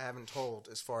wife I haven't told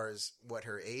as far as what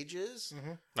her age is.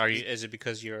 Are you? Is it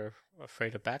because you're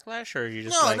afraid of backlash, or are you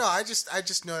just No, like? no. I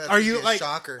just know that. Are it'd you be a like?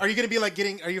 shocker? Are you gonna be like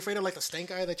getting? Are you afraid of like the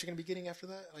stank eye that you're gonna be getting after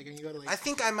that? Like when you go to like. I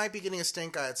think I might be getting a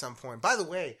stink eye at some point. By the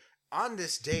way, on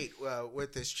this date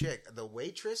with this chick, the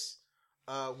waitress,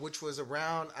 which was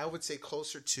around, I would say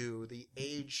closer to the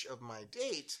age of my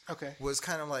date, Okay. was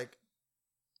kind of like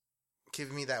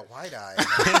giving me that wide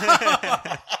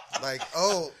eye. Like,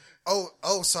 oh,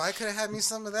 so I could have had me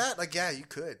some of that? Like, yeah, you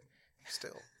could.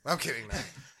 Still. I'm kidding, man.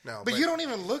 No, But you don't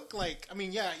even look like. I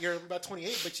mean, yeah, you're about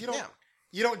 28, but you don't. Yeah.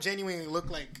 You don't genuinely look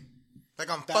like. like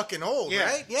I'm fucking old, yeah.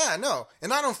 right? Yeah, no.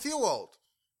 And I don't feel old.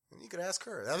 You could ask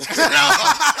her.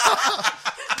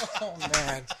 Oh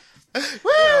man.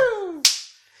 Woo!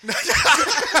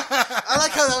 I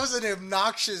like how that was an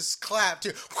obnoxious clap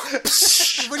too.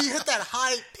 When you hit that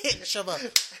high pitch of a,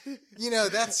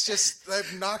 that's just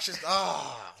obnoxious.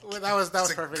 Ah, Well, that was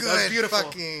it's a perfect. good That was beautiful.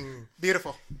 fucking.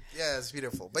 Beautiful. Yeah, it's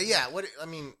beautiful. But yeah,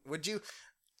 would you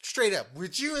straight up?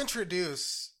 Would you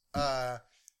introduce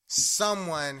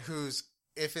someone who's,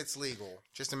 if it's legal,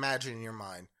 just imagine in your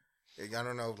mind. I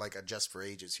don't know, like adjust for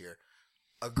ages here.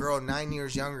 A girl 9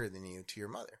 years younger than you to your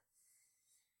mother.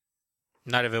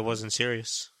 Not if it wasn't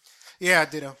serious. Yeah,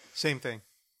 ditto. Same thing.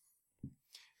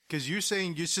 Because you're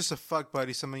saying you're just a fuck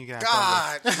buddy, someone you can have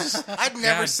fun God, I'd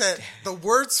never said the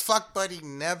words "fuck buddy"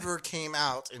 never came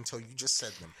out until you just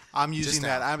said them. with. I'm using Just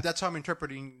that. now. That's how I'm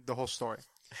interpreting the whole story.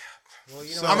 Well,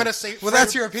 So- I'm gonna say. Well,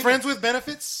 that's your opinion. Friends with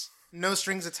benefits, no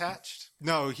strings attached.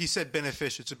 No, he said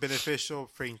beneficial. It's a beneficial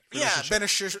friend. Yeah,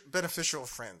 beneficial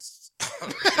friends.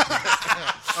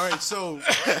 All right, so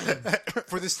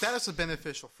for the status of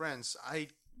beneficial friends, I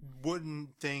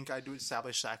wouldn't think I do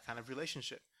establish that kind of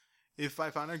relationship. If I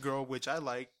found a girl which I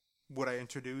like, would I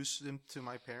introduce them to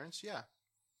my parents? Yeah.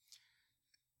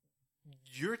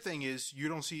 Your thing is you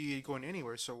don't see it going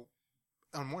anywhere. So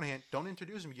on one hand, don't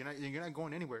introduce them. You're not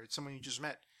going anywhere. It's someone you just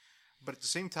met. But at the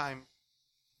same time,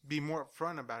 be more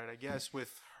upfront about it. I guess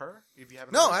with her, if you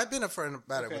haven't. No, I've been upfront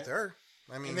about it Okay. with her.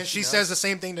 I mean, And then she says the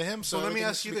same thing to him. So So let me everything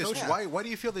ask you should be this: kosher. Why do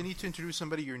you feel the need to introduce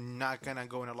somebody you're not gonna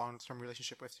go in a long term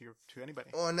relationship with to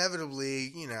anybody? Well,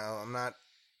 inevitably, I'm not.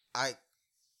 I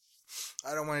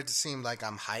don't want it to seem like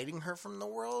I'm hiding her from the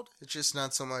world. It's just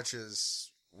not so much as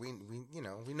we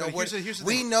know But what here's the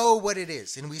we thing. know what it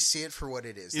is, and we see it for what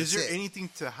it is. Is That's there it. anything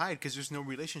to hide? Because there's no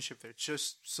relationship there. It's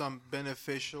just some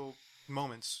beneficial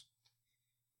moments.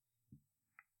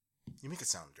 You make it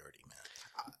sound dirty, man.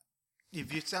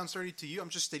 If it sounds dirty to you, I'm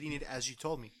just stating it as you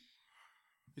told me.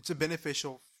 It's a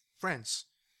beneficial friends.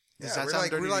 Does Yeah, that sound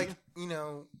dirty we're to like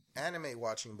you? anime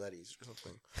watching buddies or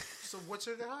something. So what's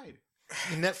there to hide?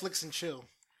 Netflix and chill.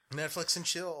 Netflix and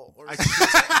chill. Or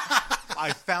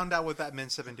I found out what that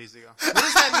meant 7 days ago. what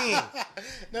does that mean?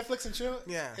 Netflix and chill.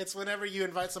 Yeah. It's whenever you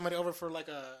invite somebody over for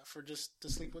for just to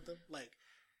sleep with them. Like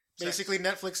basically,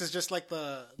 Netflix is just like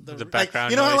the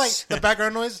background you know how like noise. the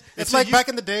background noise. It's a like eu- back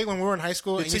in the day when we were in high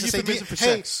school, and It's you a just say, euphemism for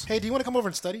 "Hey, sex. hey, do you want to come over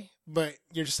and study?" But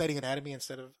you're just studying anatomy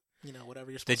instead of whatever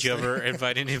you're supposed Did you to study. ever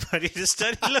invite anybody to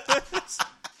study Lewis?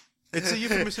 It's a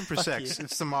euphemism for sex.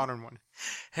 It's the modern one.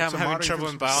 Hey, I'm It's a having modern trouble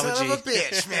in euphemism. biology. Son of a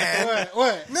bitch, man.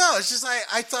 What? No, it's just like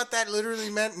I thought that literally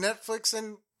meant Netflix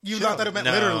and You thought that it meant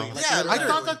No. literally? Like, Yeah, literally. I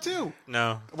thought that too.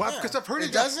 No, Well, because I've heard it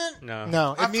it. doesn't. no,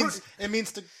 No, I've it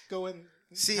means to go in.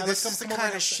 See, Now, this let's is the come over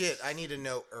kind and of have sex. shit I need to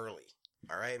know early.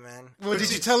 All right, man. Well,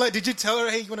 did you tell her? Did you tell her,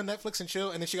 hey, you want to Netflix and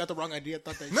chill? And then she got the wrong idea.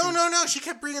 Thought that No. She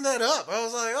kept bringing that up. I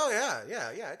was like, oh yeah.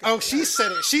 I could Oh, do she that.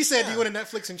 said it. She said Yeah. you want to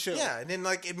Netflix and chill. Yeah, and then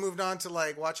like it moved on to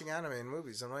like watching anime and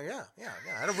movies. I'm like, yeah.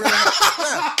 I don't really,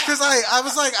 because I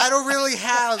was like, I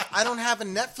don't have a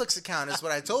Netflix account. Is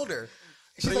what I told her.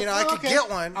 She's So like, I "Oh, could okay. get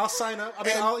one. I'll sign up. I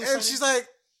mean, and she's like,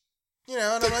 and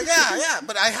I'm like, yeah.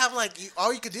 But I have like,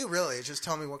 all you could do really is just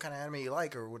tell me what kind of anime you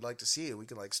like or would like to see. We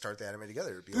could like start the anime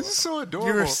together. It'd be This is awesome. so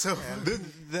adorable. You're so-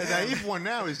 the naive one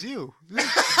now is you.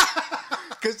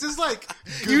 Because this like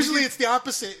usually it's the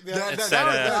opposite. The, It's the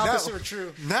that, opposite are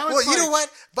true. now it's Well, you like, know what?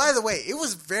 By the way, it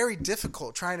was very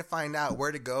difficult trying to find out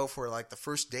where to go for like the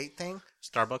first date thing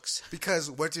Starbucks, because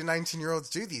what do 19-year-olds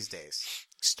do these days?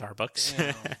 Starbucks,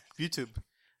 YouTube.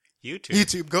 YouTube.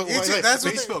 YouTube. Go. YouTube, that's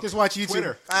what Facebook. Just watch YouTube.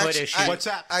 Twitter. What is she?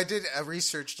 WhatsApp. I did a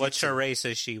research. What's YouTube. her race?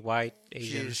 Is she white,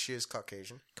 Asian, She is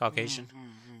Caucasian. Caucasian?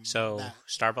 So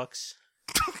Starbucks.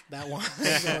 That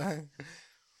one.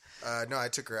 No, I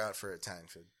took her out for Italian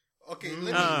food. Okay,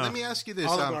 let me ask you this.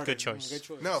 Olive Garden. good choice. Good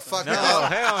choice. No, fuck No,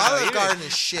 that. hell no, Olive eat it. Garden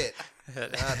is shit.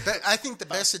 I think the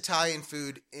best Italian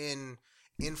food in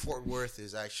Fort Worth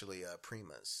is actually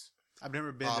Prima's. I've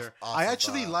never been Off- there. off I of,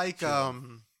 actually like Cuba.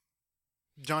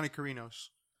 Johnny Carino's.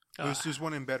 There's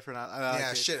one in Bedford. I like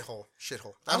Yeah, it. shithole.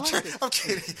 I like it. I'm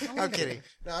kidding. I'm kidding.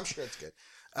 No, I'm sure it's good.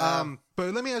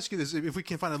 But let me ask you this: if we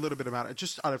can find a little bit about it,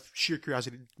 just out of sheer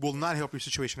curiosity, will not help your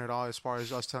situation at all as far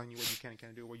as us telling you what you can and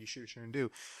can't do, what you should or shouldn't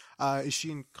do. Is she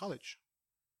in college?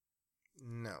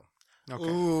 No. Okay.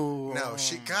 Ooh. No,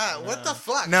 she. God, what the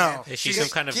fuck? No. man? Is she Give some me-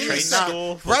 kind of give me trade some-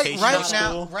 school, Right vocational now,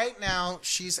 school? right now,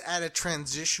 she's at a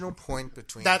transitional point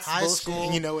between That's high bullshit, school,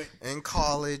 and you know it. and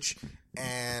college,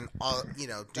 and all due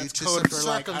That's to code some for,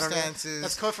 like, I don't know. circumstances.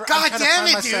 That's code for. God I'm trying to damn find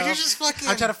it, myself. dude! You're just fucking.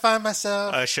 I'm trying to find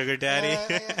myself. Sugar daddy.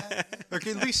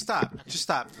 Okay, at least stop. Just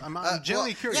stop. I'm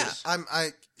genuinely curious. Yeah,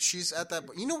 she's at that.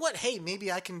 You know what? Hey,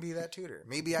 maybe I can be that tutor.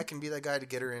 Maybe I can be that guy to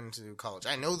get her into college.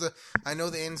 I know the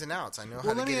ins and outs. I know how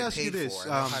Well, to let me get it ask you paid this, for.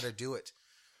 I know how to do it.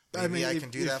 Maybe I I, mean, can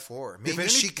do if- that for her. if Maybe any-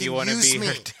 she can You wanna use be me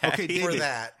her daddy? Okay, for David.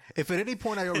 that. If at any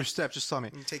point I overstep, just tell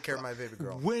me. And take care of my baby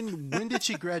girl. When did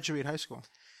she graduate high school?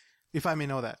 If I may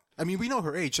know that. I mean, we know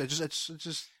her age. It's just.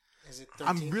 Is it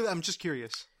 13? I'm just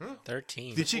curious.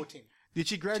 13. Did she? 14. Did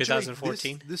she graduate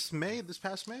 2014? This May? This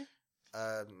past May?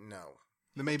 No.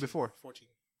 The May before. 14.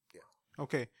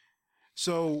 Okay.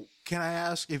 So, can I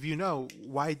ask if you know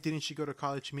why didn't she go to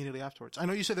college immediately afterwards? I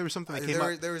know you said there was something that came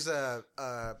up. There was a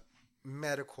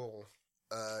medical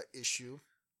issue.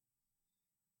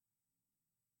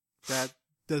 That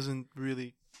doesn't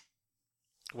really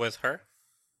With her?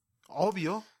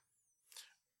 obvio.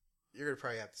 You're gonna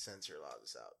probably have to censor a lot of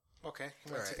this out. Okay.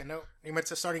 You might All take right. a note. You might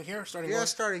say starting here, starting Yeah, where?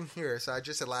 starting here. So I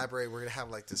just elaborate. We're gonna have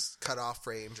like this cutoff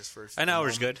frame just for An a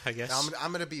hour's moment. good, I guess.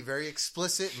 I'm gonna be very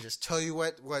explicit and just tell you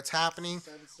what's happening,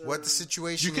 what the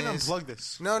situation You can is. unplug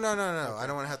this. No. I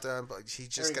don't want to have to unplug. He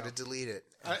just There got you to delete it.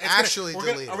 It's Actually,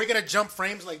 gonna, delete Are we gonna jump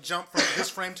frames? Like jump from this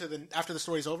frame to the after the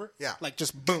story's over? Yeah. Like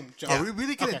just boom. Jump. Are we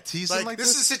really gonna Okay. tease Like, them like this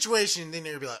this? is a situation. Then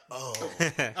you're gonna be like, oh,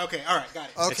 Okay. All right. Got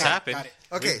it. Okay. It's happened. Got it.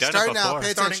 okay. We've done Start it now. before.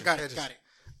 Pay Starting. attention. Got pay it. Got attention. it.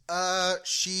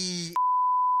 She.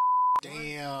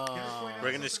 Damn. We're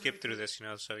going to skip through this,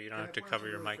 so you don't have to cover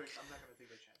your mic. I'm not gonna take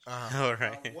that chance. All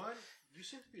right. One, you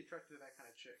seem to be attracted to that kind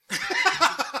of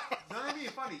chick. Not being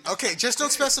funny. Okay, just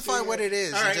don't specify what it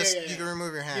is. All right, and just yeah. you can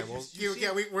remove your hand.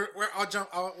 I'll jump.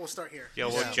 We'll start here. Yo,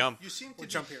 we'll jump. You seem to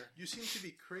jump here. You seem to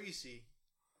be crazy.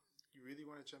 You really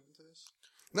want to jump into this?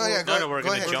 No, yeah, go, no, we're go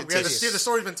gonna ahead. jump Continue. to this. The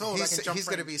story's been told. I can jump He's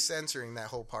going to frames. be censoring that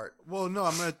whole part. Well, no,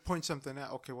 I'm going to point something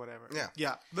out. Okay, whatever. Yeah.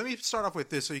 Yeah. Let me start off with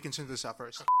this so you can send this out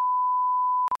first.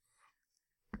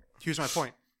 Here's my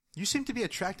point. You seem to be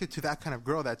attracted to that kind of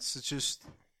girl that's just...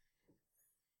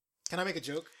 Can I make a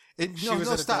joke? It, She no, was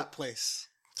no, at a stop. dark place.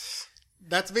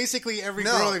 That's basically every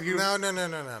No, girl. If you no.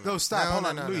 No, stop. Hold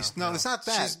on, Luis. No, it's not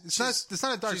that. It's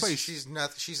not a dark place. She's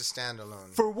not. She's a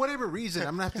standalone. For whatever reason,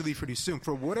 I'm gonna have to leave pretty soon.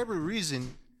 For whatever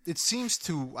reason, it seems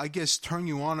to, I guess, turn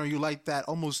you on, or you like that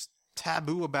almost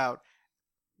taboo about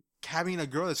having a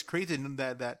girl that's created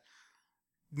that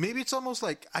maybe it's almost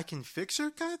like I can fix her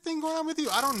kind of thing going on with you.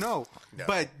 I don't know, No.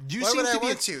 but you Why seem would I to be.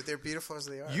 want to? They're beautiful as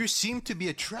they are. You seem to be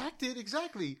attracted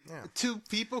exactly to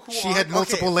people who she are. had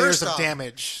multiple layers first of off-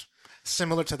 damage,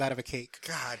 similar to that of a cake.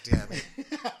 God damn it!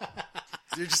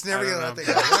 You're just never I gonna don't let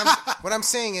know. that go. What I'm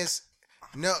saying is,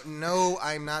 no.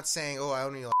 I'm not saying. Oh, I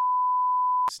only like.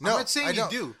 No, I'm not saying I you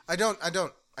don't. do. I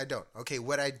don't. Okay,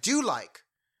 what I do like,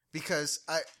 because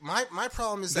my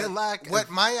problem is They that lack what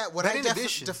I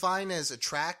inhibition. define as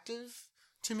attractive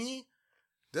to me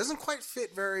doesn't quite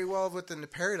fit very well within the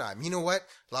paradigm. You know what?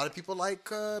 A lot of people like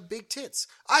big tits.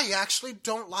 I actually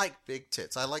don't like big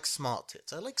tits. I like small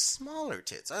tits. I like smaller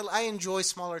tits. I enjoy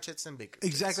smaller tits than bigger tits.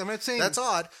 Exactly. I'm not saying That's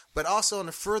odd, but also in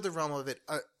a further realm of it,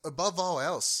 above all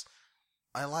else,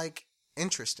 I like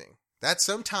interesting. That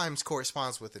sometimes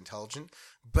corresponds with intelligent,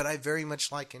 but I very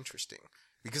much like interesting.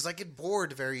 Because I get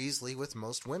bored very easily with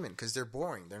most women because they're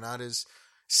boring. They're not as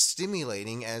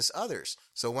stimulating as others.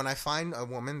 So when I find a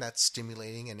woman that's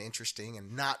stimulating and interesting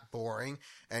and not boring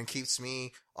and keeps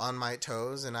me on my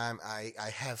toes and I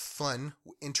have fun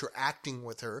interacting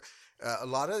with her, a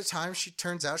lot of the time she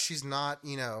turns out she's not,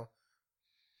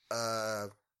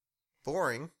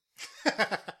 boring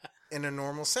in a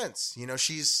normal sense. You know,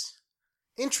 she's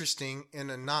interesting in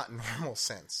a not normal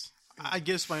sense. I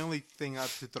guess my only thing I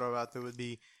have to throw out there would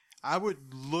be, I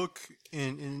would look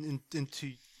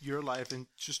into your life and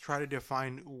just try to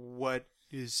define what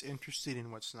is interesting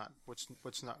and what's not,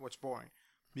 what's boring,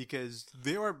 because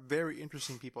there are very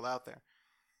interesting people out there.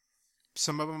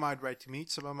 Some of them I'd like to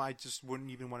meet, some of them I just wouldn't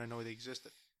even want to know they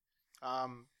existed.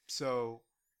 So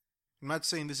I'm not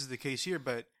saying this is the case here,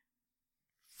 but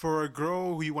for a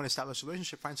girl who you want to establish a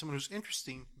relationship, find someone who's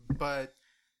interesting, but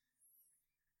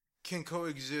can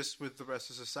coexist with the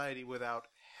rest of society without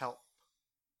help.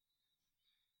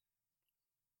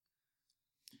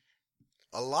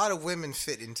 A lot of women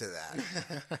fit into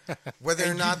that. Whether or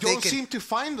And not you they don't can... seem to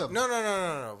find them. No.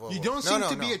 Whoa, You whoa. don't No, seem no,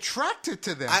 to no. be attracted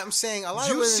to them. I'm saying a lot of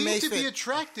You women seem may to fit... be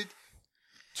attracted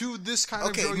to this kind of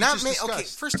Okay, girl you not just me. discussed. Okay,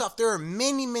 first off, there are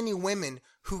many, many women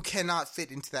who cannot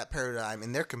fit into that paradigm,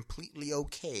 and they're completely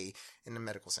okay in the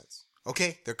medical sense.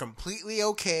 Okay, they're completely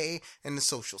okay in the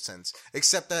social sense,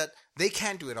 except that they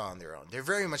can't do it on their own. They're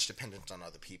very much dependent on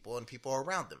other people and people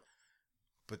around them.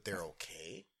 But they're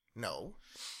okay? No.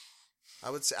 I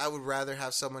would say I would rather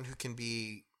have someone who can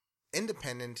be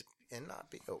independent and not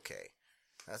be okay.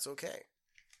 That's okay.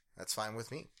 That's fine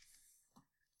with me.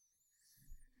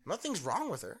 Nothing's wrong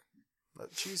with her. But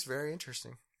she's very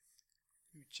interesting.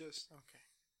 You just okay.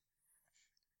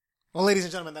 Well, ladies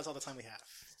and gentlemen, that's all the time we have.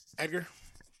 Edgar,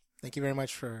 thank you very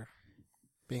much for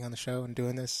being on the show and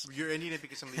doing this. You're ending it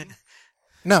because I'm leaving.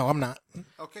 No, I'm not.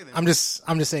 Okay, then. I'm just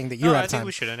saying that you're No, out I of think time.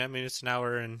 we should end. I mean, it's an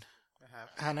hour and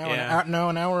An Yeah.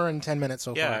 an hour and 10 minutes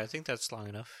so yeah, far. I think that's long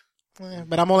enough.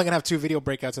 But I'm only gonna have 2 video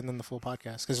breakouts and then the full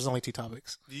podcast because there's only 2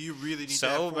 topics. Do you really need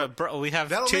So, that? but bro, we have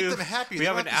That'll two. make them happy. We They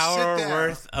have don't an have to sit hour there.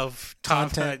 worth of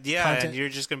Content. Yeah, Content. and you're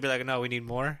just gonna be like, no, we need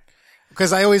more.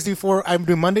 Because I always do 4. I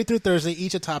do Monday through Thursday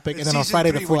each a topic, and then on Season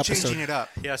Friday 3, the full we're episode. changing it up.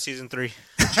 Yeah, season 3.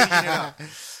 Changing it up.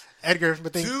 Edgar,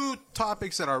 but then 2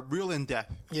 topics that are real in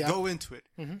depth. Yeah. Go into it.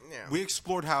 Yeah. We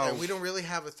explored how And we don't really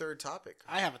have a third topic.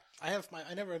 I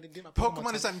never did my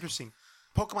Pokemon is not interesting.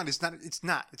 Pokemon is not. It's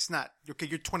not. It's not. Okay,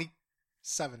 you're 20.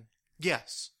 7.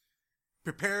 Yes.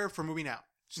 Prepare for moving out.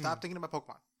 Stop thinking about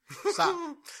Pokemon.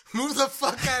 Stop. Move the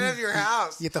fuck out of your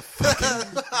house. Get the fuck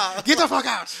get the fuck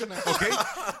out. Okay.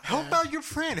 Help out your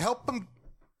friend. Help him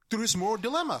through this moral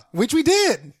dilemma. Which we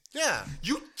did. Yeah.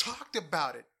 You talked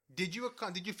about it. Did you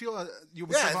feel you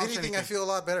were Yeah, if anything, I feel a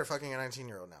lot better fucking a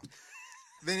 19-year-old now.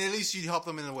 Then at least you help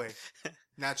them in a way.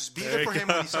 Now just be There there you for him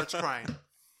go. when he starts crying.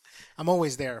 I'm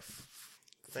always there.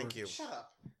 Thank you. Shut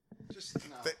up. Just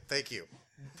no. Thank you.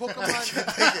 Pokemon. Thank you.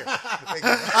 Thank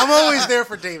you. I'm always there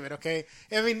for David. Okay.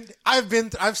 I mean, I've been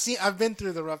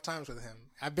through the rough times with him.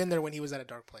 I've been there when he was at a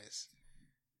dark place.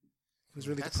 He was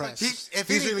really depressed. If He's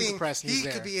anything, really depressed. And he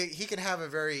he's could there. he could have a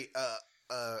very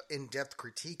in-depth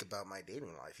critique about my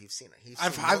dating life. You've seen it.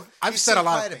 I've said a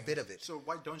lot of quite a things. bit of it So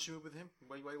why don't you move with him?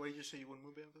 Why did you say you wouldn't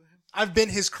move in with him? I've been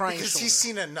his crying because shoulder. he's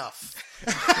seen enough.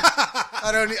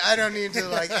 I don't need to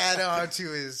like add on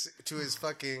to his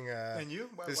fucking And you?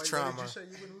 Why his did trauma. you say you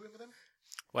wouldn't move in with him?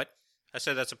 What? I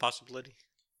said that's a possibility.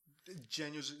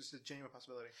 It's a genuine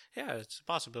possibility. Yeah, it's a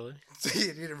possibility.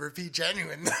 You need to repeat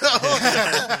genuine. He's like,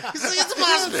 it's a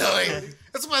possibility.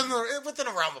 It's within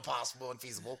a realm of possible and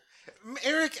feasible.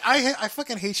 Eric, I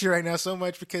fucking hate you right now so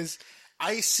much because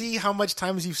I see how much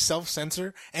times you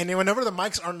self-censor, and then whenever the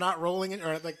mics are not rolling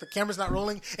or like the camera's not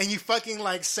rolling, and you fucking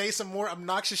like say some more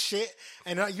obnoxious shit,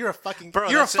 and you're a fucking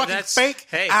fake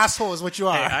asshole is what you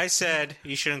are. Hey, I said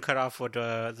you shouldn't cut off with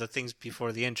the things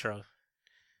before the intro.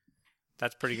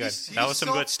 That's pretty good. That was some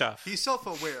good stuff. He's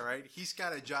self-aware, right? He's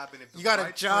got a job, and if you got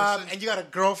a job and you got a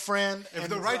girlfriend, if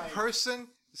the right person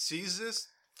sees this,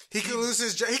 he could lose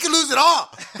his job. He could lose it all.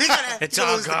 He could lose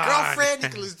gone. the girlfriend. He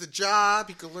could lose the job.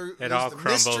 He could lose the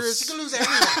mistress. He could lose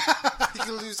everything. He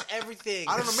could lose everything.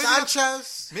 I don't know.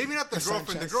 Maybe not the girlfriend.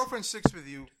 Sanchez. The girlfriend sticks with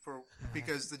you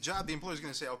because the job. The employer's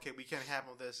going to say, "Okay, we can't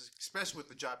handle this," especially with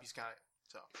the job he's got.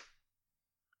 So,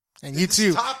 and you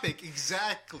too. This topic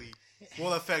exactly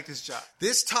will affect his job.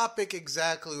 This topic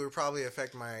exactly will probably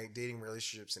affect my dating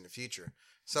relationships in the future.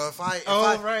 So if I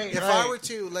were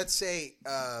to let's say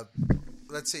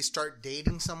start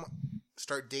dating someone.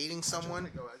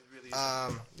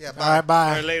 Yeah. Bye. All right, bye.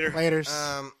 All right, later. Later.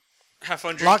 Have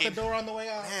fun drinking. Lock the door on the way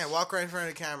out. Man, walk right in front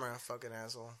of the camera, fucking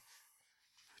asshole.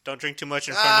 Don't drink too much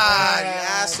in front of You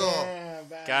asshole.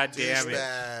 God damn it.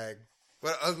 Douchebag.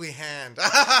 What an ugly hand.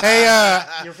 Hey,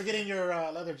 you're forgetting your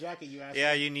leather jacket, you asshole.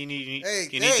 Yeah, you need Hey,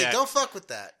 that. don't fuck with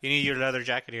that. You need your leather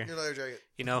jacket here. Your leather jacket.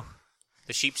 You know,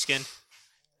 the sheepskin.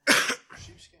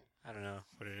 I don't know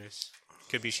what it is.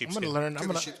 Could be I'm sheepskin. gonna learn.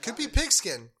 Could be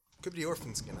pigskin. Could be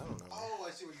orphan skin. I don't know. Oh,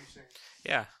 I see what you're saying.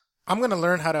 Yeah. I'm gonna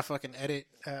learn how to fucking edit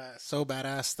so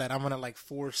badass that I'm gonna like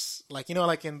force, like you know,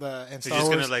 like in Star just Wars,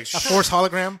 gonna, like, a force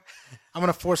hologram. I'm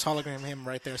gonna force hologram him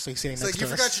right there, so he's sitting It's next like, you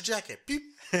to forgot us. your jacket. Beep.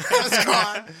 It's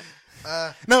gone.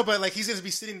 No, but like he's gonna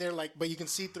be sitting there, like, but you can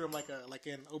see through him like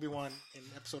in Obi-Wan in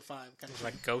Episode 5, kind of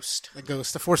Like Ghost. like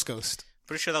Ghost, the Force Ghost.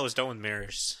 Pretty sure that was done with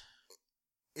mirrors.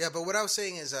 Yeah, but what I was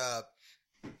saying is I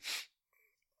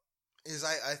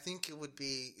think it would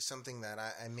be something that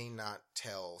I may not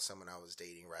tell someone I was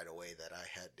dating right away that I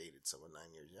had dated someone 9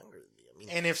 years younger than me. I mean,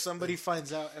 And if somebody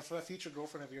finds out, if a future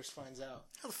girlfriend of yours finds out,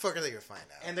 how the fuck are they gonna find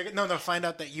out? and they'll find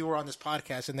out that you were on this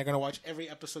podcast, and they're gonna watch every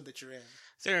episode that you're in.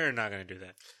 They're not going to do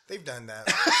that. They've done that.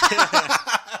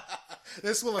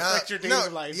 This will affect your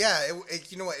dating life. Yeah,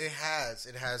 you know what? It has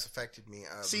affected me.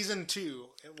 Season 2,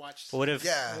 it watched. What if?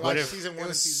 Yeah, What if? season 1 it and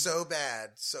was season so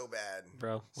bad, so bad.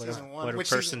 Bro, what if? Season 1. What if a Which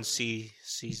person season?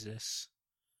 sees this?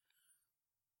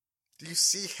 Do you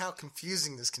see how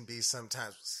confusing this can be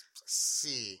sometimes?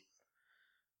 See.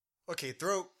 Okay,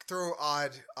 throw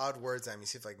odd words at me.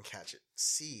 See if I can catch it.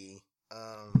 See.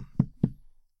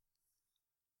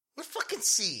 What fucking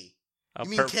C? Oh, You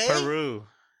mean K? Peru.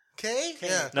 K? K.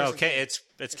 Yeah. No, K. It's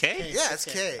K. K. Yeah, it's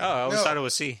K. Oh, I always No, thought it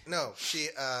was C. No, she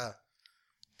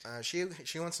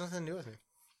wants nothing to do with me.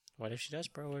 What if she does,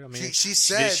 bro? I mean, She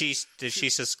said did she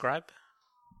subscribe?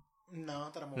 No,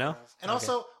 not that I'm aware No? of. And Okay.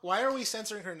 also, why are we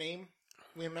censoring her name?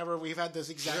 We've had this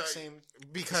exact same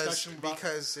discussion about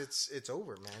it's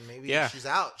over, man. Maybe Yeah. she's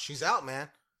out. She's out, man.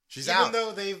 She's even out.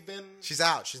 though they've been She's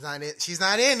out. She's not in. She's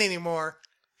not in anymore.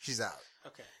 She's out.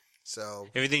 okay. So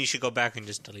If anything, you should go back and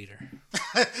just delete her.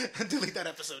 Delete that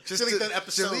episode. just delete that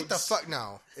episode. delete the fuck.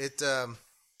 No, it.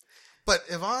 But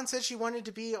Yvonne said she wanted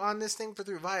to be on this thing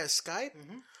via Skype.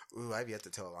 Mm-hmm. Ooh, I've yet to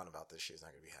tell Yvonne about this. She's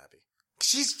not gonna be happy.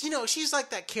 She's like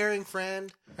that caring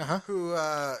friend who,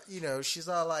 she's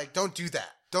all like, "Don't do that.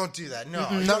 Don't do that. No,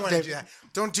 you don't want to do that.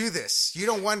 Don't do this. You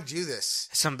don't want to do this.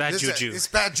 Some bad juju. It's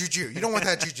bad juju. You don't want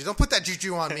that juju. Don't put that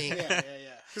juju on me." Yeah.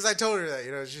 Because I told her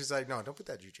that, she's like, "No, don't put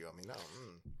that juju on me." No.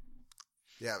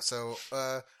 Yeah, so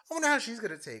I wonder how she's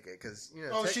gonna take it. Because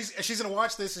she's gonna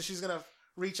watch this and she's gonna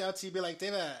reach out to you, and be like,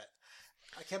 David,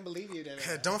 I can't believe you,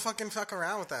 David. don't fuck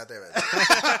around with that, David.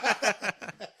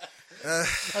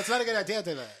 That's not a good idea,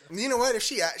 David. You know what? If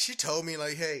she told me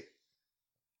like, "Hey,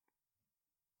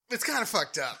 it's kind of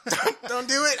fucked up. Don't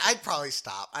do it," I'd probably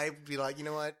stop. I'd be like, "You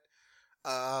know what?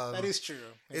 That is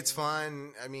true. It's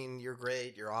fun. I mean, you're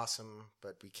great. You're awesome,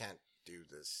 but we can't do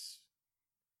this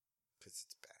because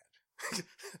it's bad."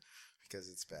 Because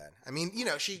it's bad. I mean,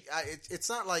 it's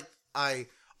not like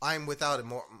I'm without a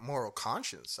moral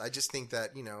conscience. I just think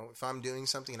that, if I'm doing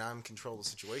something and I'm in control of the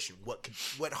situation, what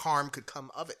harm could come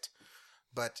of it?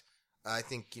 But I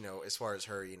think, as far as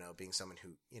her, being someone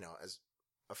who, as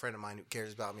a friend of mine who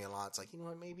cares about me a lot, it's like, you know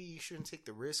what, maybe you shouldn't take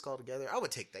the risk altogether. I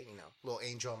would take that, little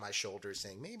angel on my shoulder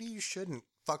saying, maybe you shouldn't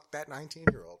fuck that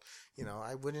 19-year-old.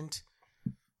 I wouldn't.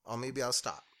 Or maybe I'll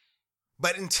stop.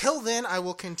 But until then, I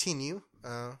will continue.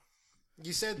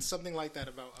 You said something like that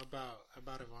about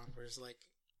Yvonne, where it's like,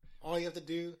 all you have to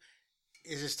do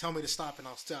is just tell me to stop and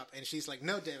I'll stop. And she's like,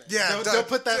 no, damn it. Yeah, don't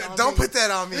put that on don't me. put that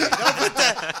on me.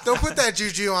 Don't put that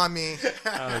juju on me.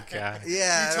 Oh god.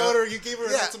 Yeah. You gave her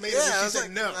an ultimatum and she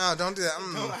said no. No, don't do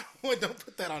that. Don't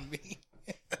put that on me.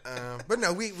 But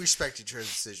no, we respect each other's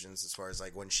decisions as far as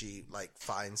like when she like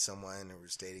finds someone or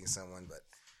was dating someone. But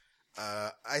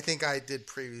I think I did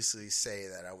previously say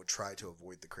that I would try to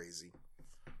avoid the crazy.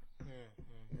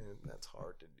 And that's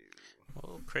hard to do.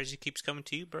 Well, crazy keeps coming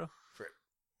to you, bro.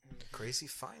 Crazy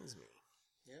finds me.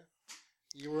 Yeah,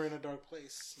 you were in a dark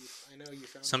place. I know you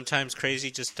found. Sometimes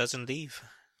crazy just doesn't leave.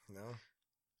 No,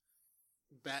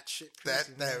 batshit that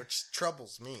crazy.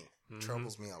 troubles me.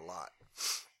 Troubles me a lot.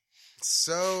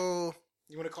 So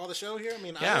You want to call the show here? I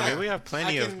mean, we have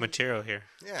plenty of material here.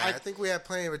 yeah, I think we have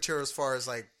plenty of material as far as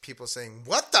like people saying,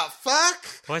 "What the fuck?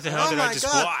 What the hell did I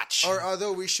just watch?" Or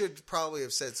although we should probably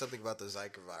have said something about the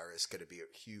Zika virus, could it be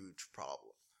a huge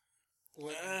problem?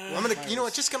 I'm gonna, you know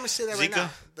what? Just gonna say that right Zika? now.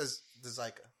 The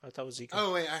Zika. I thought it was Zika.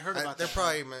 Oh wait, I heard about They're that.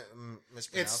 probably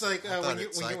mispronouncing. It's like when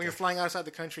Zika. you're flying outside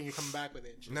the country and you come back with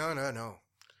it. No.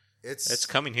 It's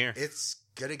coming here. It's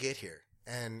gonna get here,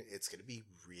 and it's gonna be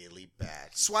really bad.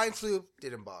 Swine flu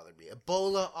didn't bother me.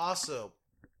 Ebola also,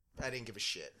 I didn't give a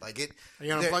shit. Like it. Are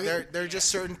you gonna plug it? There are just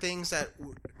certain things that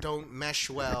don't mesh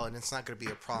well, and it's not gonna be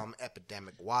a problem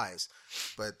epidemic wise,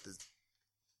 but the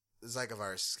Zika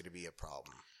virus is gonna be a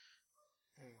problem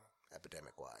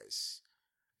epidemic wise.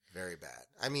 Very bad.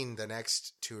 I mean, the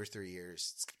next 2 or 3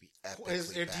 years, it's going to be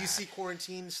epically bad. Do you see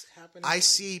quarantines happening? I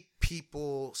see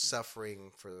people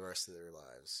suffering for the rest of their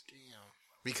lives. Damn.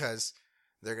 Because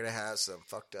they're going to have some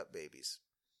fucked up babies.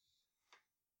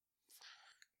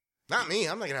 Not me.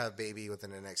 I'm not going to have a baby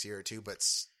within the next year or two, but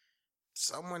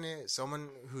someone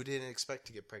who didn't expect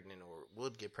to get pregnant or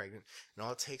would get pregnant, and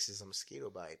all it takes is a mosquito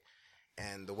bite.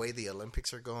 And the way the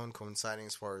Olympics are going, coinciding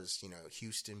as far as, you know,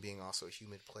 Houston being also a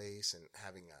humid place and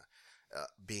having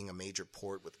being a major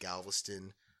port with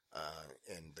Galveston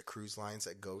and the cruise lines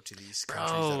that go to these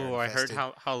countries. Oh, I heard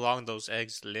how long those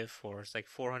eggs live for. It's like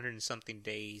 400 and something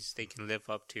days they can live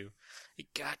up to.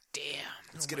 God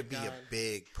damn. It's going to be a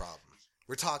big problem.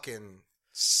 We're talking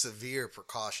severe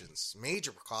precautions,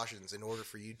 major precautions in order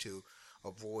for you to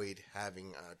avoid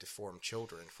having deformed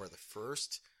children for the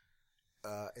first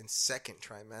and second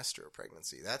trimester of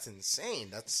pregnancy. That's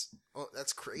insane. That's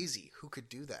crazy. Who could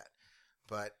do that?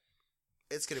 But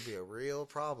it's going to be a real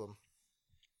problem.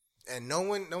 And no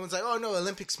one's like, oh no,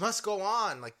 Olympics must go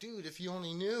on. Like, dude, if you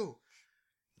only knew.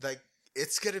 Like,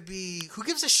 it's going to be, who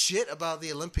gives a shit about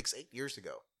the Olympics 8 years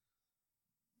ago?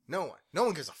 No one. No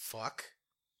one gives a fuck.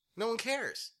 No one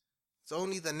cares. It's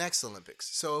only the next Olympics.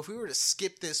 So if we were to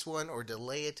skip this one or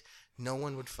delay it, no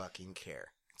one would fucking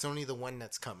care. It's only the one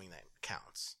that's coming that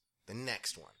counts. The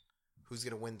next one. Who's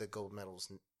going to win the gold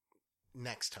medals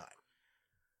next time?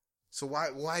 So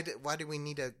why do we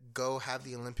need to go have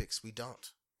the Olympics? We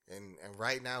don't. And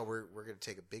right now we're going to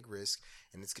take a big risk,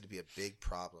 and it's going to be a big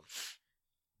problem.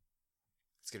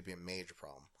 It's going to be a major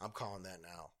problem. I'm calling that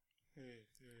now.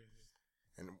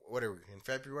 And what are we, in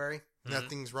February? Mm-hmm.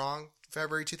 Nothing's wrong.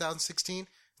 February 2016?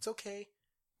 It's okay.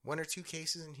 1 or 2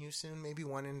 cases in Houston, maybe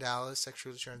 1 in Dallas,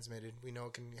 sexually transmitted. We know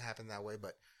it can happen that way,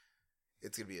 but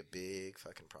it's going to be a big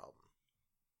fucking problem.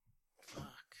 Fuck.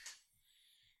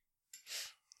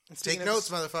 Take notes,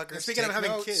 motherfuckers. Speaking of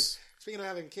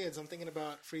having kids, I'm thinking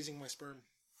about freezing my sperm.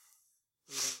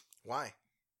 Why?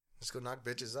 Just go knock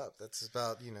bitches up. That's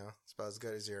about, it's about as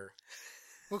good as your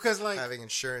because having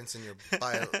insurance in your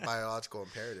biological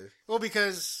imperative. Well,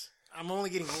 because I'm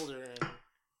only getting older and,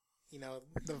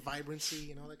 the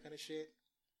vibrancy and all that kind of shit.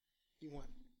 You want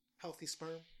healthy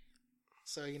sperm.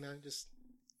 So, just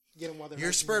get them while they're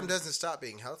your sperm doesn't stop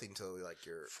being healthy until,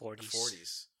 your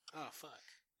 40s. Oh, fuck.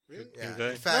 Really? Yeah.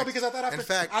 Good. In fact, no, because I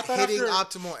thought hitting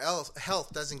optimal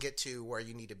health doesn't get to where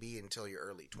you need to be until your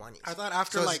early 20s. I thought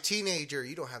after, as a teenager,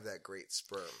 you don't have that great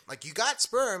sperm. Like, you got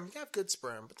sperm, you have good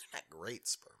sperm, but they're not great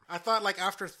sperm. I thought,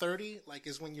 after 30,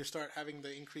 is when you start having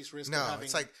the increased risk of having... No,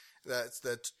 it's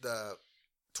it's the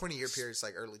 20-year period is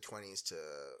early 20s to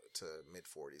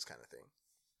mid-40s kind of thing.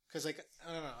 Because, I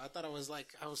don't know, I thought I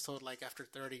was told, after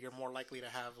 30, you're more likely to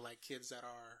have, kids that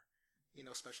are...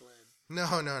 special ed. No.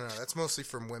 That's mostly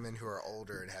from women who are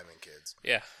older and having kids.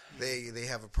 Yeah. They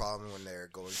have a problem when they're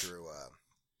going through,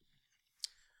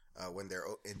 when they're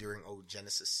enduring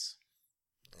oogenesis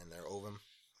in their ovum.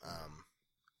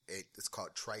 It's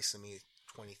called trisomy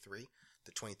 23.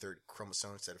 The 23rd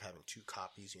chromosome, instead of having 2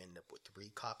 copies, you end up with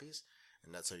 3 copies.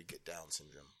 And that's how you get Down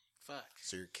syndrome. Fuck.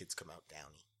 So your kids come out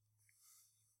downy.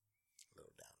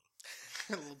 Little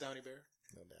downy. Little downy bear.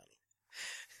 Little downy.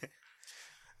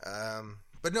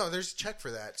 But no, there's a check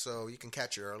for that, so you can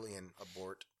catch it early and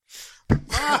abort.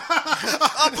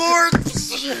 Abort!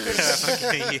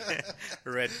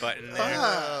 Red button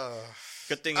there.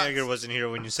 Good thing Edgar wasn't here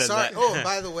when you said Sorry. that. Oh,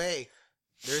 by the way,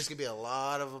 there's gonna be a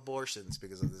lot of abortions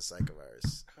because of this Zika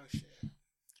virus. Oh shit.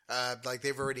 Like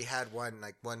they've already had one.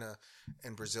 Like one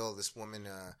in Brazil, this woman,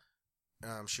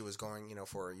 she was going,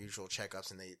 for her usual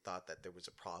checkups, and they thought that there was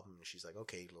a problem. And she's like,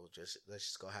 "Okay, let's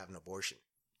just go have an abortion.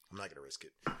 I'm not gonna risk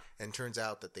it." And turns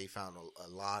out that they found a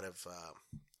lot of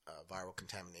viral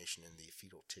contamination in the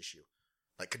fetal tissue,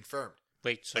 like confirmed.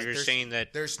 Wait, so Like, you're saying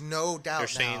that There's no doubt you're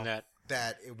saying now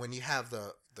that when you have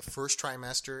the first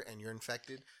trimester and you're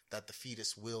infected, that the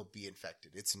fetus will be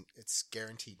infected. It's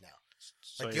guaranteed now.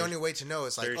 so Like the you're- only way to know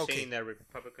is so like, you're okay, saying that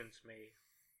Republicans may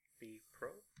be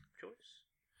pro-choice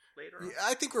later on?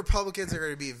 I think Republicans are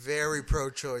going to be very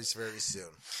pro-choice very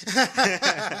soon.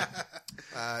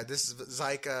 This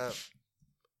Zika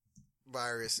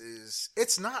virus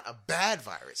it's not a bad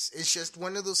virus. It's just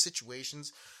one of those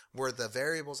situations where the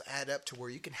variables add up to where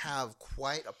you can have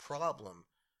quite a problem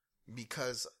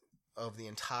because of the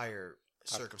entire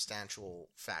circumstantial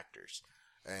factors.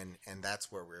 And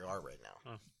that's where we are right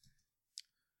now.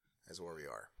 That's where we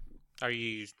are. Are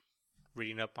you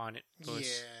reading up on it,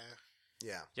 Louis? Yeah.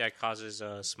 Yeah. Yeah, it causes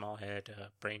a small head,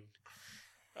 brain.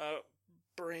 What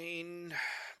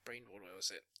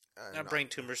was it? Not brain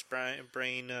tumors,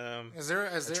 brain. Is there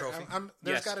Atrophy?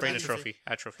 there's Yes, gotta brain be, atrophy.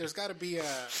 Atrophy. There's got to be an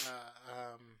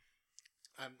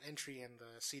entry in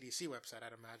the CDC website,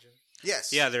 I'd imagine.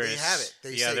 Yes. Yeah, there they is. have it.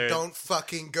 They Yeah, say there- don't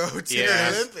fucking go to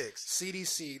Yeah. the Olympics.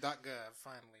 CDC.gov.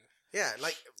 Finally. Yeah,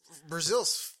 like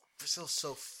Brazil's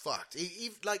so fucked.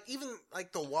 Even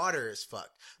the water is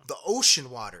fucked. The ocean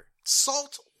water,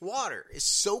 salt water, is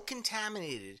so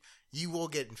contaminated you will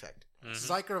get infected.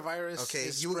 Zika virus. Okay,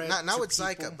 is you spread not to with people.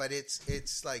 Zika, but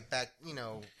it's like back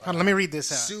Hold on, let me read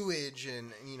this out. sewage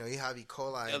and you have E.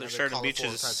 coli Yeah, and there's other certain colorful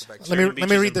beaches. types of bacteria. Let me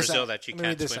Certain read beaches in this Brazil out. that you Let me read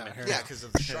can't this swim out in. here. Yeah, because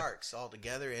of the sharks all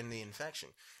together and the infection,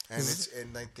 and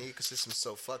like the ecosystem's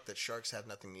so fucked that sharks have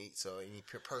nothing to eat. So any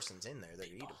person's in there, they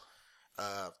eat them.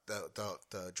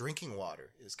 The drinking water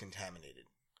is contaminated.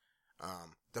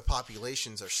 The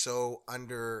populations are so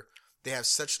they have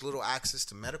such little access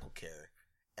to medical care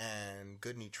and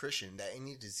good nutrition that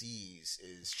any disease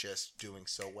is just doing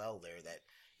so well there that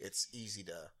it's easy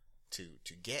to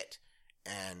get.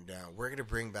 And we're going to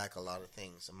bring back a lot of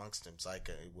things. Amongst them,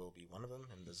 Zika will be one of them,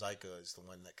 and the Zika is the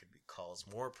one that could cause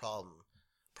more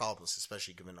problems,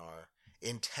 especially given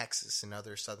in Texas and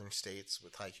other southern states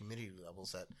with high humidity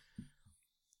levels, that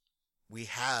we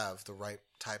have the right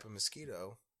type of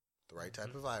mosquito, the right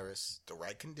type of virus, the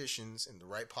right conditions, and the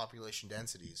right population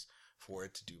densities for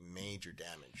it to do major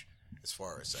damage as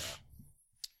far as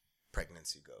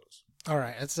pregnancy goes. All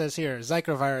right, it says here,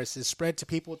 Zika virus is spread to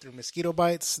people through mosquito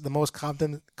bites. The most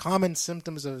common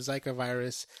symptoms of Zika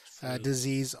virus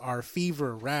disease are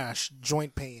fever, rash,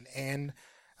 joint pain, and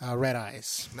red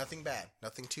eyes. Nothing bad.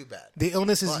 Nothing too bad. The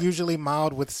illness is usually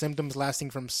mild with symptoms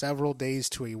lasting from several days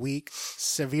to a week.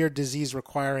 Severe disease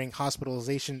requiring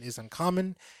hospitalization is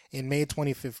uncommon. In May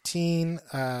 2015,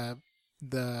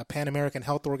 the Pan American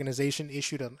Health Organization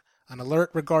issued an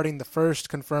alert regarding the first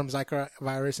confirmed Zika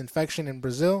virus infection in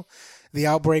Brazil. The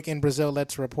outbreak in Brazil led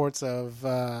to reports of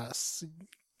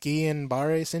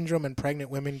Guillain-Barré syndrome and pregnant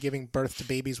women giving birth to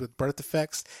babies with birth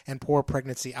defects and poor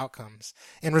pregnancy outcomes.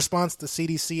 In response, the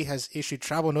CDC has issued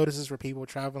travel notices for people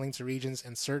traveling to regions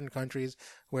and certain countries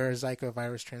where Zika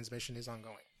virus transmission is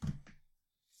ongoing.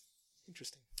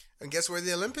 Interesting. And guess where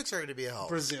the Olympics are going to be held?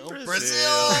 Brazil. Brazil!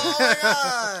 Oh my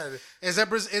god! Is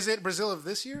it Brazil of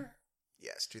this year?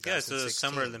 Yes, 2016. Yeah, it's the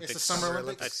Summer Olympics. It's the Summer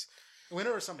Olympics.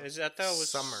 Winter or summer? I thought it was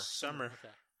Summer. Summer.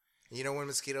 Okay. You know when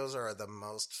mosquitoes are the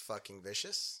most fucking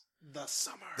vicious? The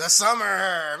summer. The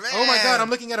summer, man. Oh my god,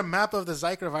 I'm looking at a map of the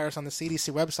Zika virus on the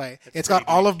CDC website. It's got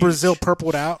pretty all of huge. Brazil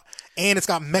purpled out, and it's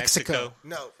got Mexico.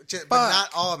 No, but Fuck. not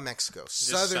all of Mexico.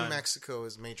 Southern sun. Mexico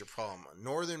is a major problem.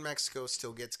 Northern Mexico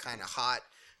still gets kind of hot,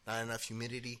 not enough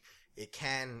humidity.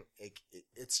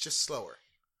 It's just slower.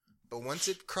 But once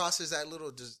it crosses that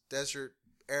little desert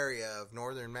area of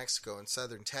northern Mexico and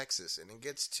southern Texas, and it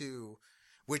gets to,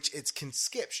 which it can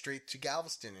skip straight to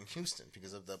Galveston and Houston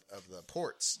because of the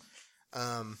ports,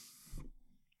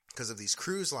 because of these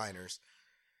cruise liners,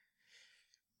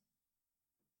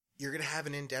 you're gonna have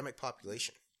an endemic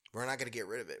population. We're not gonna get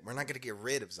rid of it. We're not gonna get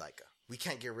rid of Zika. We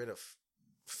can't get rid of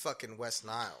fucking West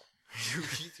Nile.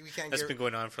 We can't. That's been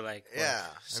going on for like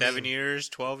 7 years,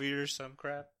 12 years, some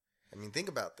crap. I mean, think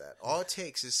about that. All it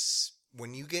takes is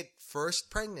when you get first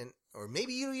pregnant, or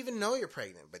maybe you don't even know you're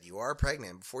pregnant, but you are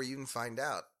pregnant before you even find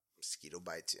out, mosquito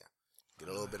bites you. Get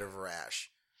a little bit of a rash.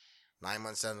 9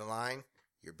 months down the line,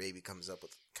 your baby comes out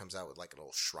with like a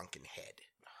little shrunken head.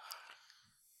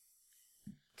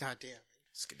 God damn.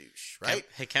 Skadoosh, right?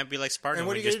 It can't be like Spartan. And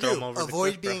what are when you just going to throw 'em do? over the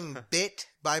Avoid cliff, bro. being bit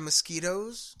by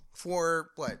mosquitoes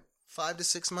for, what, 5 to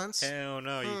 6 months? Hell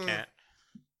no, you can't.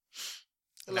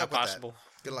 Good Not luck with that. possible.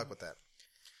 Good luck with that.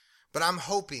 But I'm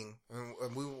hoping,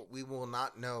 and we will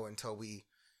not know until we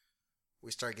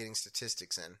start getting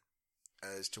statistics in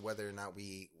as to whether or not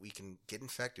we can get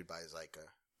infected by Zika,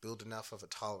 build enough of a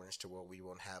tolerance to where we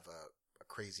won't have a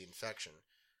crazy infection,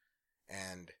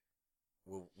 and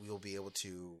we'll be able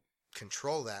to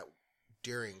control that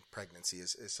during pregnancy.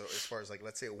 So as far as, like,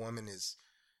 let's say a woman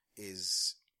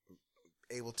is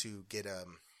able to get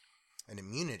an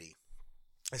immunity,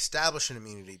 establish an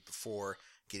immunity before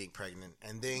getting pregnant,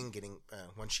 and then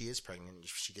when she is pregnant,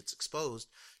 if she gets exposed,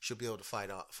 she'll be able to fight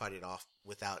it off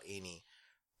without any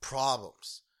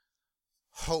problems.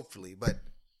 Hopefully, but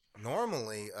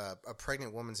normally a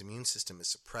pregnant woman's immune system is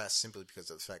suppressed simply because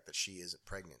of the fact that she isn't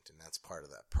pregnant, and that's part of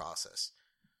that process.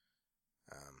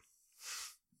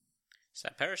 It's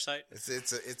that parasite. It's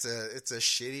a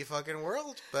shitty fucking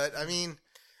world, but I mean,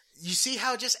 you see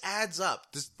how it just adds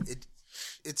up.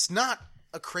 It's not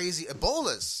a crazy.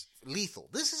 Ebola's lethal.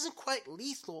 This isn't quite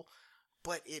lethal,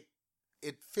 but it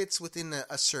fits within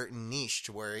a certain niche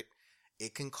to where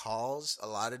it can cause a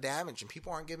lot of damage, and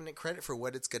people aren't giving it credit for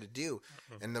what it's going to do.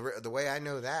 Mm-hmm. And the way I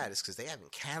know that is because they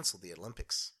haven't canceled the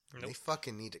Olympics. Nope. They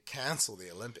fucking need to cancel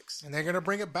the Olympics, and they're going to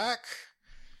bring it back.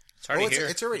 It's already here.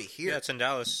 It's already here. Yeah, it's in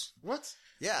Dallas. What?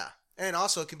 Yeah, and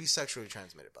also it can be sexually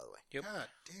transmitted, by the way. Yep. God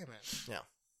damn it. Yeah.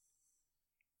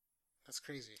 That's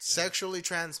crazy. Sexually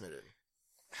transmitted.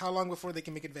 How long before they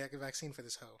can make a vaccine for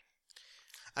this hoe?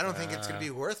 I don't think it's going to be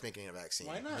worth making a vaccine.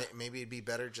 Why not? Maybe it'd be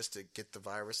better just to get the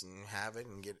virus and have it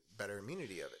and get better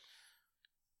immunity of it.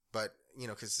 But,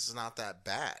 because it's not that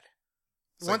bad.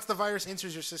 Once the virus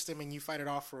enters your system and you fight it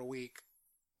off for a week,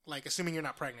 like, assuming you're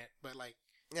not pregnant, but like...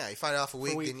 Yeah, you fight it off a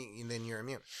week. Then you're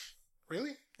immune.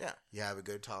 Really? Yeah. You have a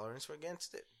good tolerance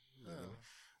against it. Oh.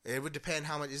 It would depend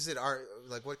how much...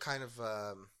 what kind of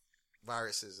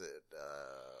virus is it?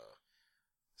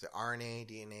 Is it RNA,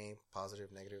 DNA,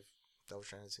 positive, negative,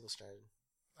 double-stranded, single-stranded?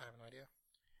 I have no idea.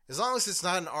 As long as it's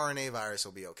not an RNA virus,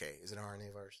 it'll be okay. Is it an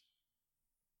RNA virus?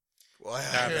 Well, I'd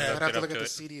have to look at the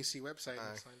CDC website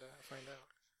and find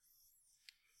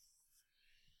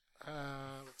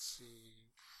out. Let's see.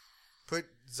 Put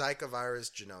Zika virus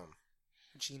genome.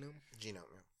 Genome?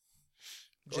 Genome,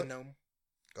 yeah. Genome.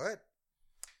 Go ahead.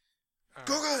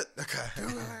 Google it! Okay.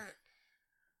 Google it!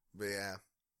 But yeah,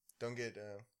 don't get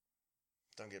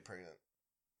pregnant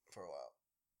for a while.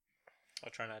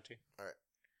 I'll try not to. All right.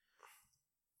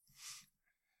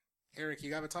 Eric, you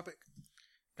got a topic?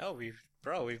 No, we've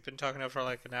been talking for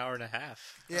like an hour and a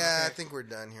half. Yeah, Okay. I think we're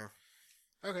done here.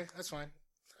 Okay, that's fine.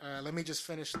 Let me just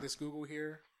finish this Google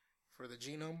here for the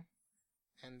genome,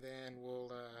 and then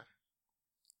we'll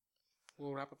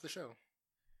wrap up the show.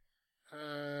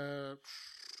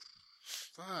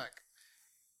 Fuck.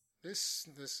 This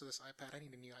iPad. I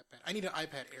need a new iPad. I need an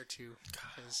iPad Air 2.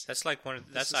 That's like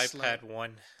that's is iPad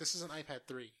 1. This is an iPad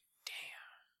 3. Damn.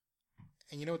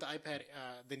 And you know what the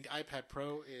iPad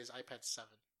Pro is iPad 7.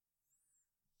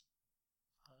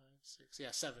 5, 6,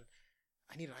 yeah, 7.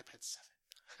 I need an iPad 7.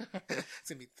 It's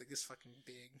gonna be this fucking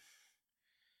big.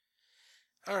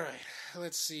 All right,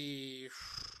 let's see.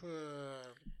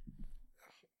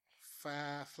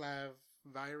 Flavivirus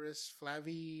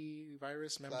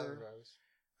member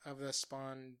of the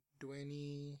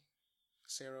Sponduini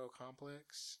Sero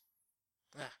complex.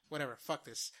 Whatever. Fuck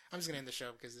this. I'm just gonna end the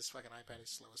show because this fucking iPad is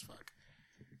slow as fuck.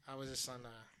 I was just on.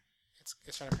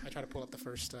 I try to pull up the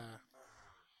first.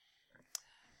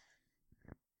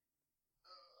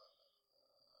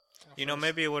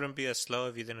 Maybe it wouldn't be as slow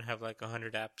if you didn't have like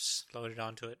 100 apps loaded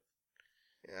onto it.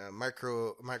 Yeah,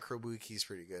 MicroWiki is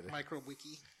pretty good.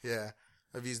 MicroWiki. Yeah,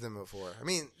 I've used them before. I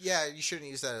mean, yeah, you shouldn't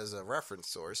use that as a reference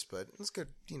source, but it's good,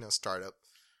 startup.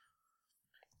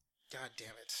 God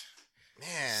damn it.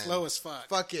 Man. Slow as fuck.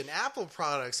 Fucking Apple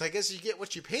products. I guess you get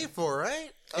what you pay for,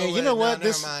 right? Hey, you know what?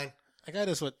 Never mind. I got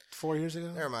this, 4 years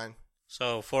ago? Never mind.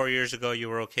 So 4 years ago, you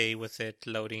were okay with it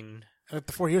loading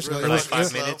 4 years ago, Really? it was like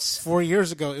 5 minutes? 4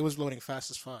 years ago, it was loading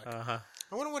fast as fuck. Uh-huh.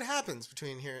 I wonder what happens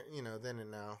between here, then and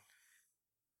now.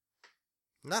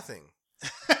 Nothing.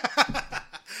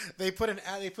 They put an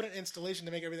installation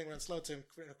to make everything run slow to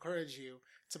encourage you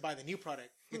to buy the new product.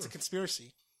 It's a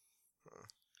conspiracy.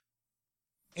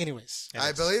 Anyways,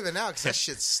 I believe it now because that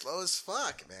shit's slow as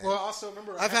fuck, man. well, also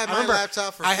remember I've had my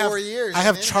laptop for 4 years. I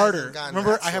have and it Charter. hasn't gotten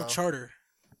Remember, that I have slow. Charter.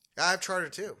 I have Charter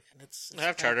too. And it's I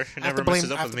have Charter. It I have never to blame.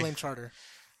 messes up I have with to me. blame Charter.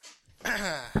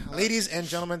 Ladies and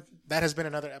gentlemen, that has been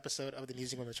another episode of the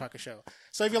Musing with Menchaca Show.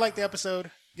 So if you like the episode,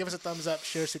 give us a thumbs up,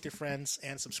 share it with your friends,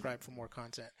 and subscribe for more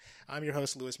content. I'm your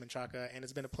host, Louis Menchaca, and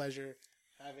it's been a pleasure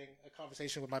having a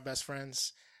conversation with my best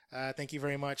friends. Thank you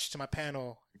very much to my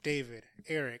panel, David,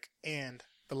 Eric, and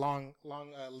the long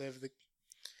live the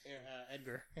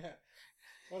Edgar.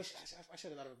 I should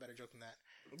have thought of a better joke than that.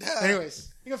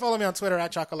 Anyways, you can follow me on Twitter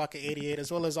at Chakalaka88,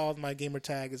 as well as all of my gamer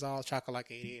tag is all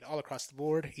Chakalaka88, all across the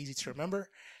board, easy to remember.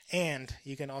 And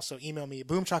you can also email me,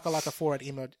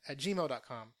 boomchakalaka4 at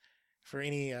gmail.com for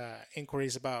any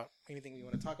inquiries about anything you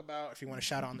want to talk about. If you want to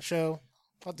shout out on the show,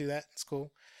 I'll do that. It's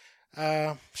cool.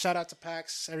 Shout out to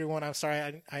PAX, everyone. I'm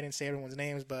sorry I didn't say everyone's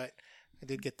names, but I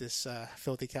did get this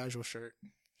filthy casual shirt.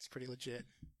 It's pretty legit.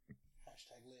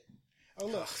 Hashtag lit. Oh,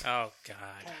 look. Oh,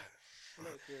 God.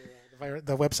 Look,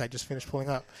 the website just finished pulling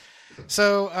up.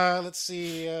 So let's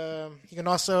see. You can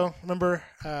also remember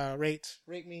rate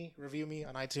me, review me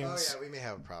on iTunes. Oh yeah, we may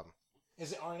have a problem.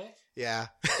 Is it RNA? Yeah,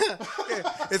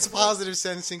 it's positive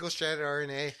send single stranded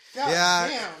RNA. God yeah,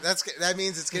 damn. that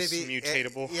means it's going to be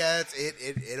mutatable.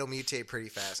 It'll mutate pretty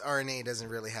fast. RNA doesn't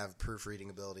really have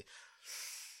proofreading ability.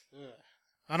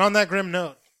 And on that grim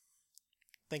note,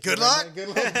 thank you. Good luck. Good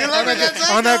luck.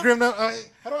 On that grim note,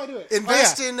 how do I do it?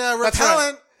 Invest in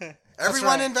repellent. Right.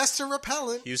 Everyone right. invests in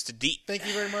repellent. Use the deep. Thank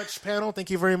you very much, panel. Thank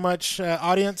you very much,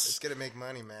 audience. It's going to make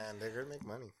money, man. They're going to make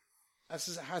money.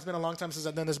 This has been a long time since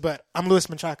I've done this, but I'm Louis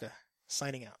Menchaca,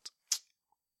 signing out.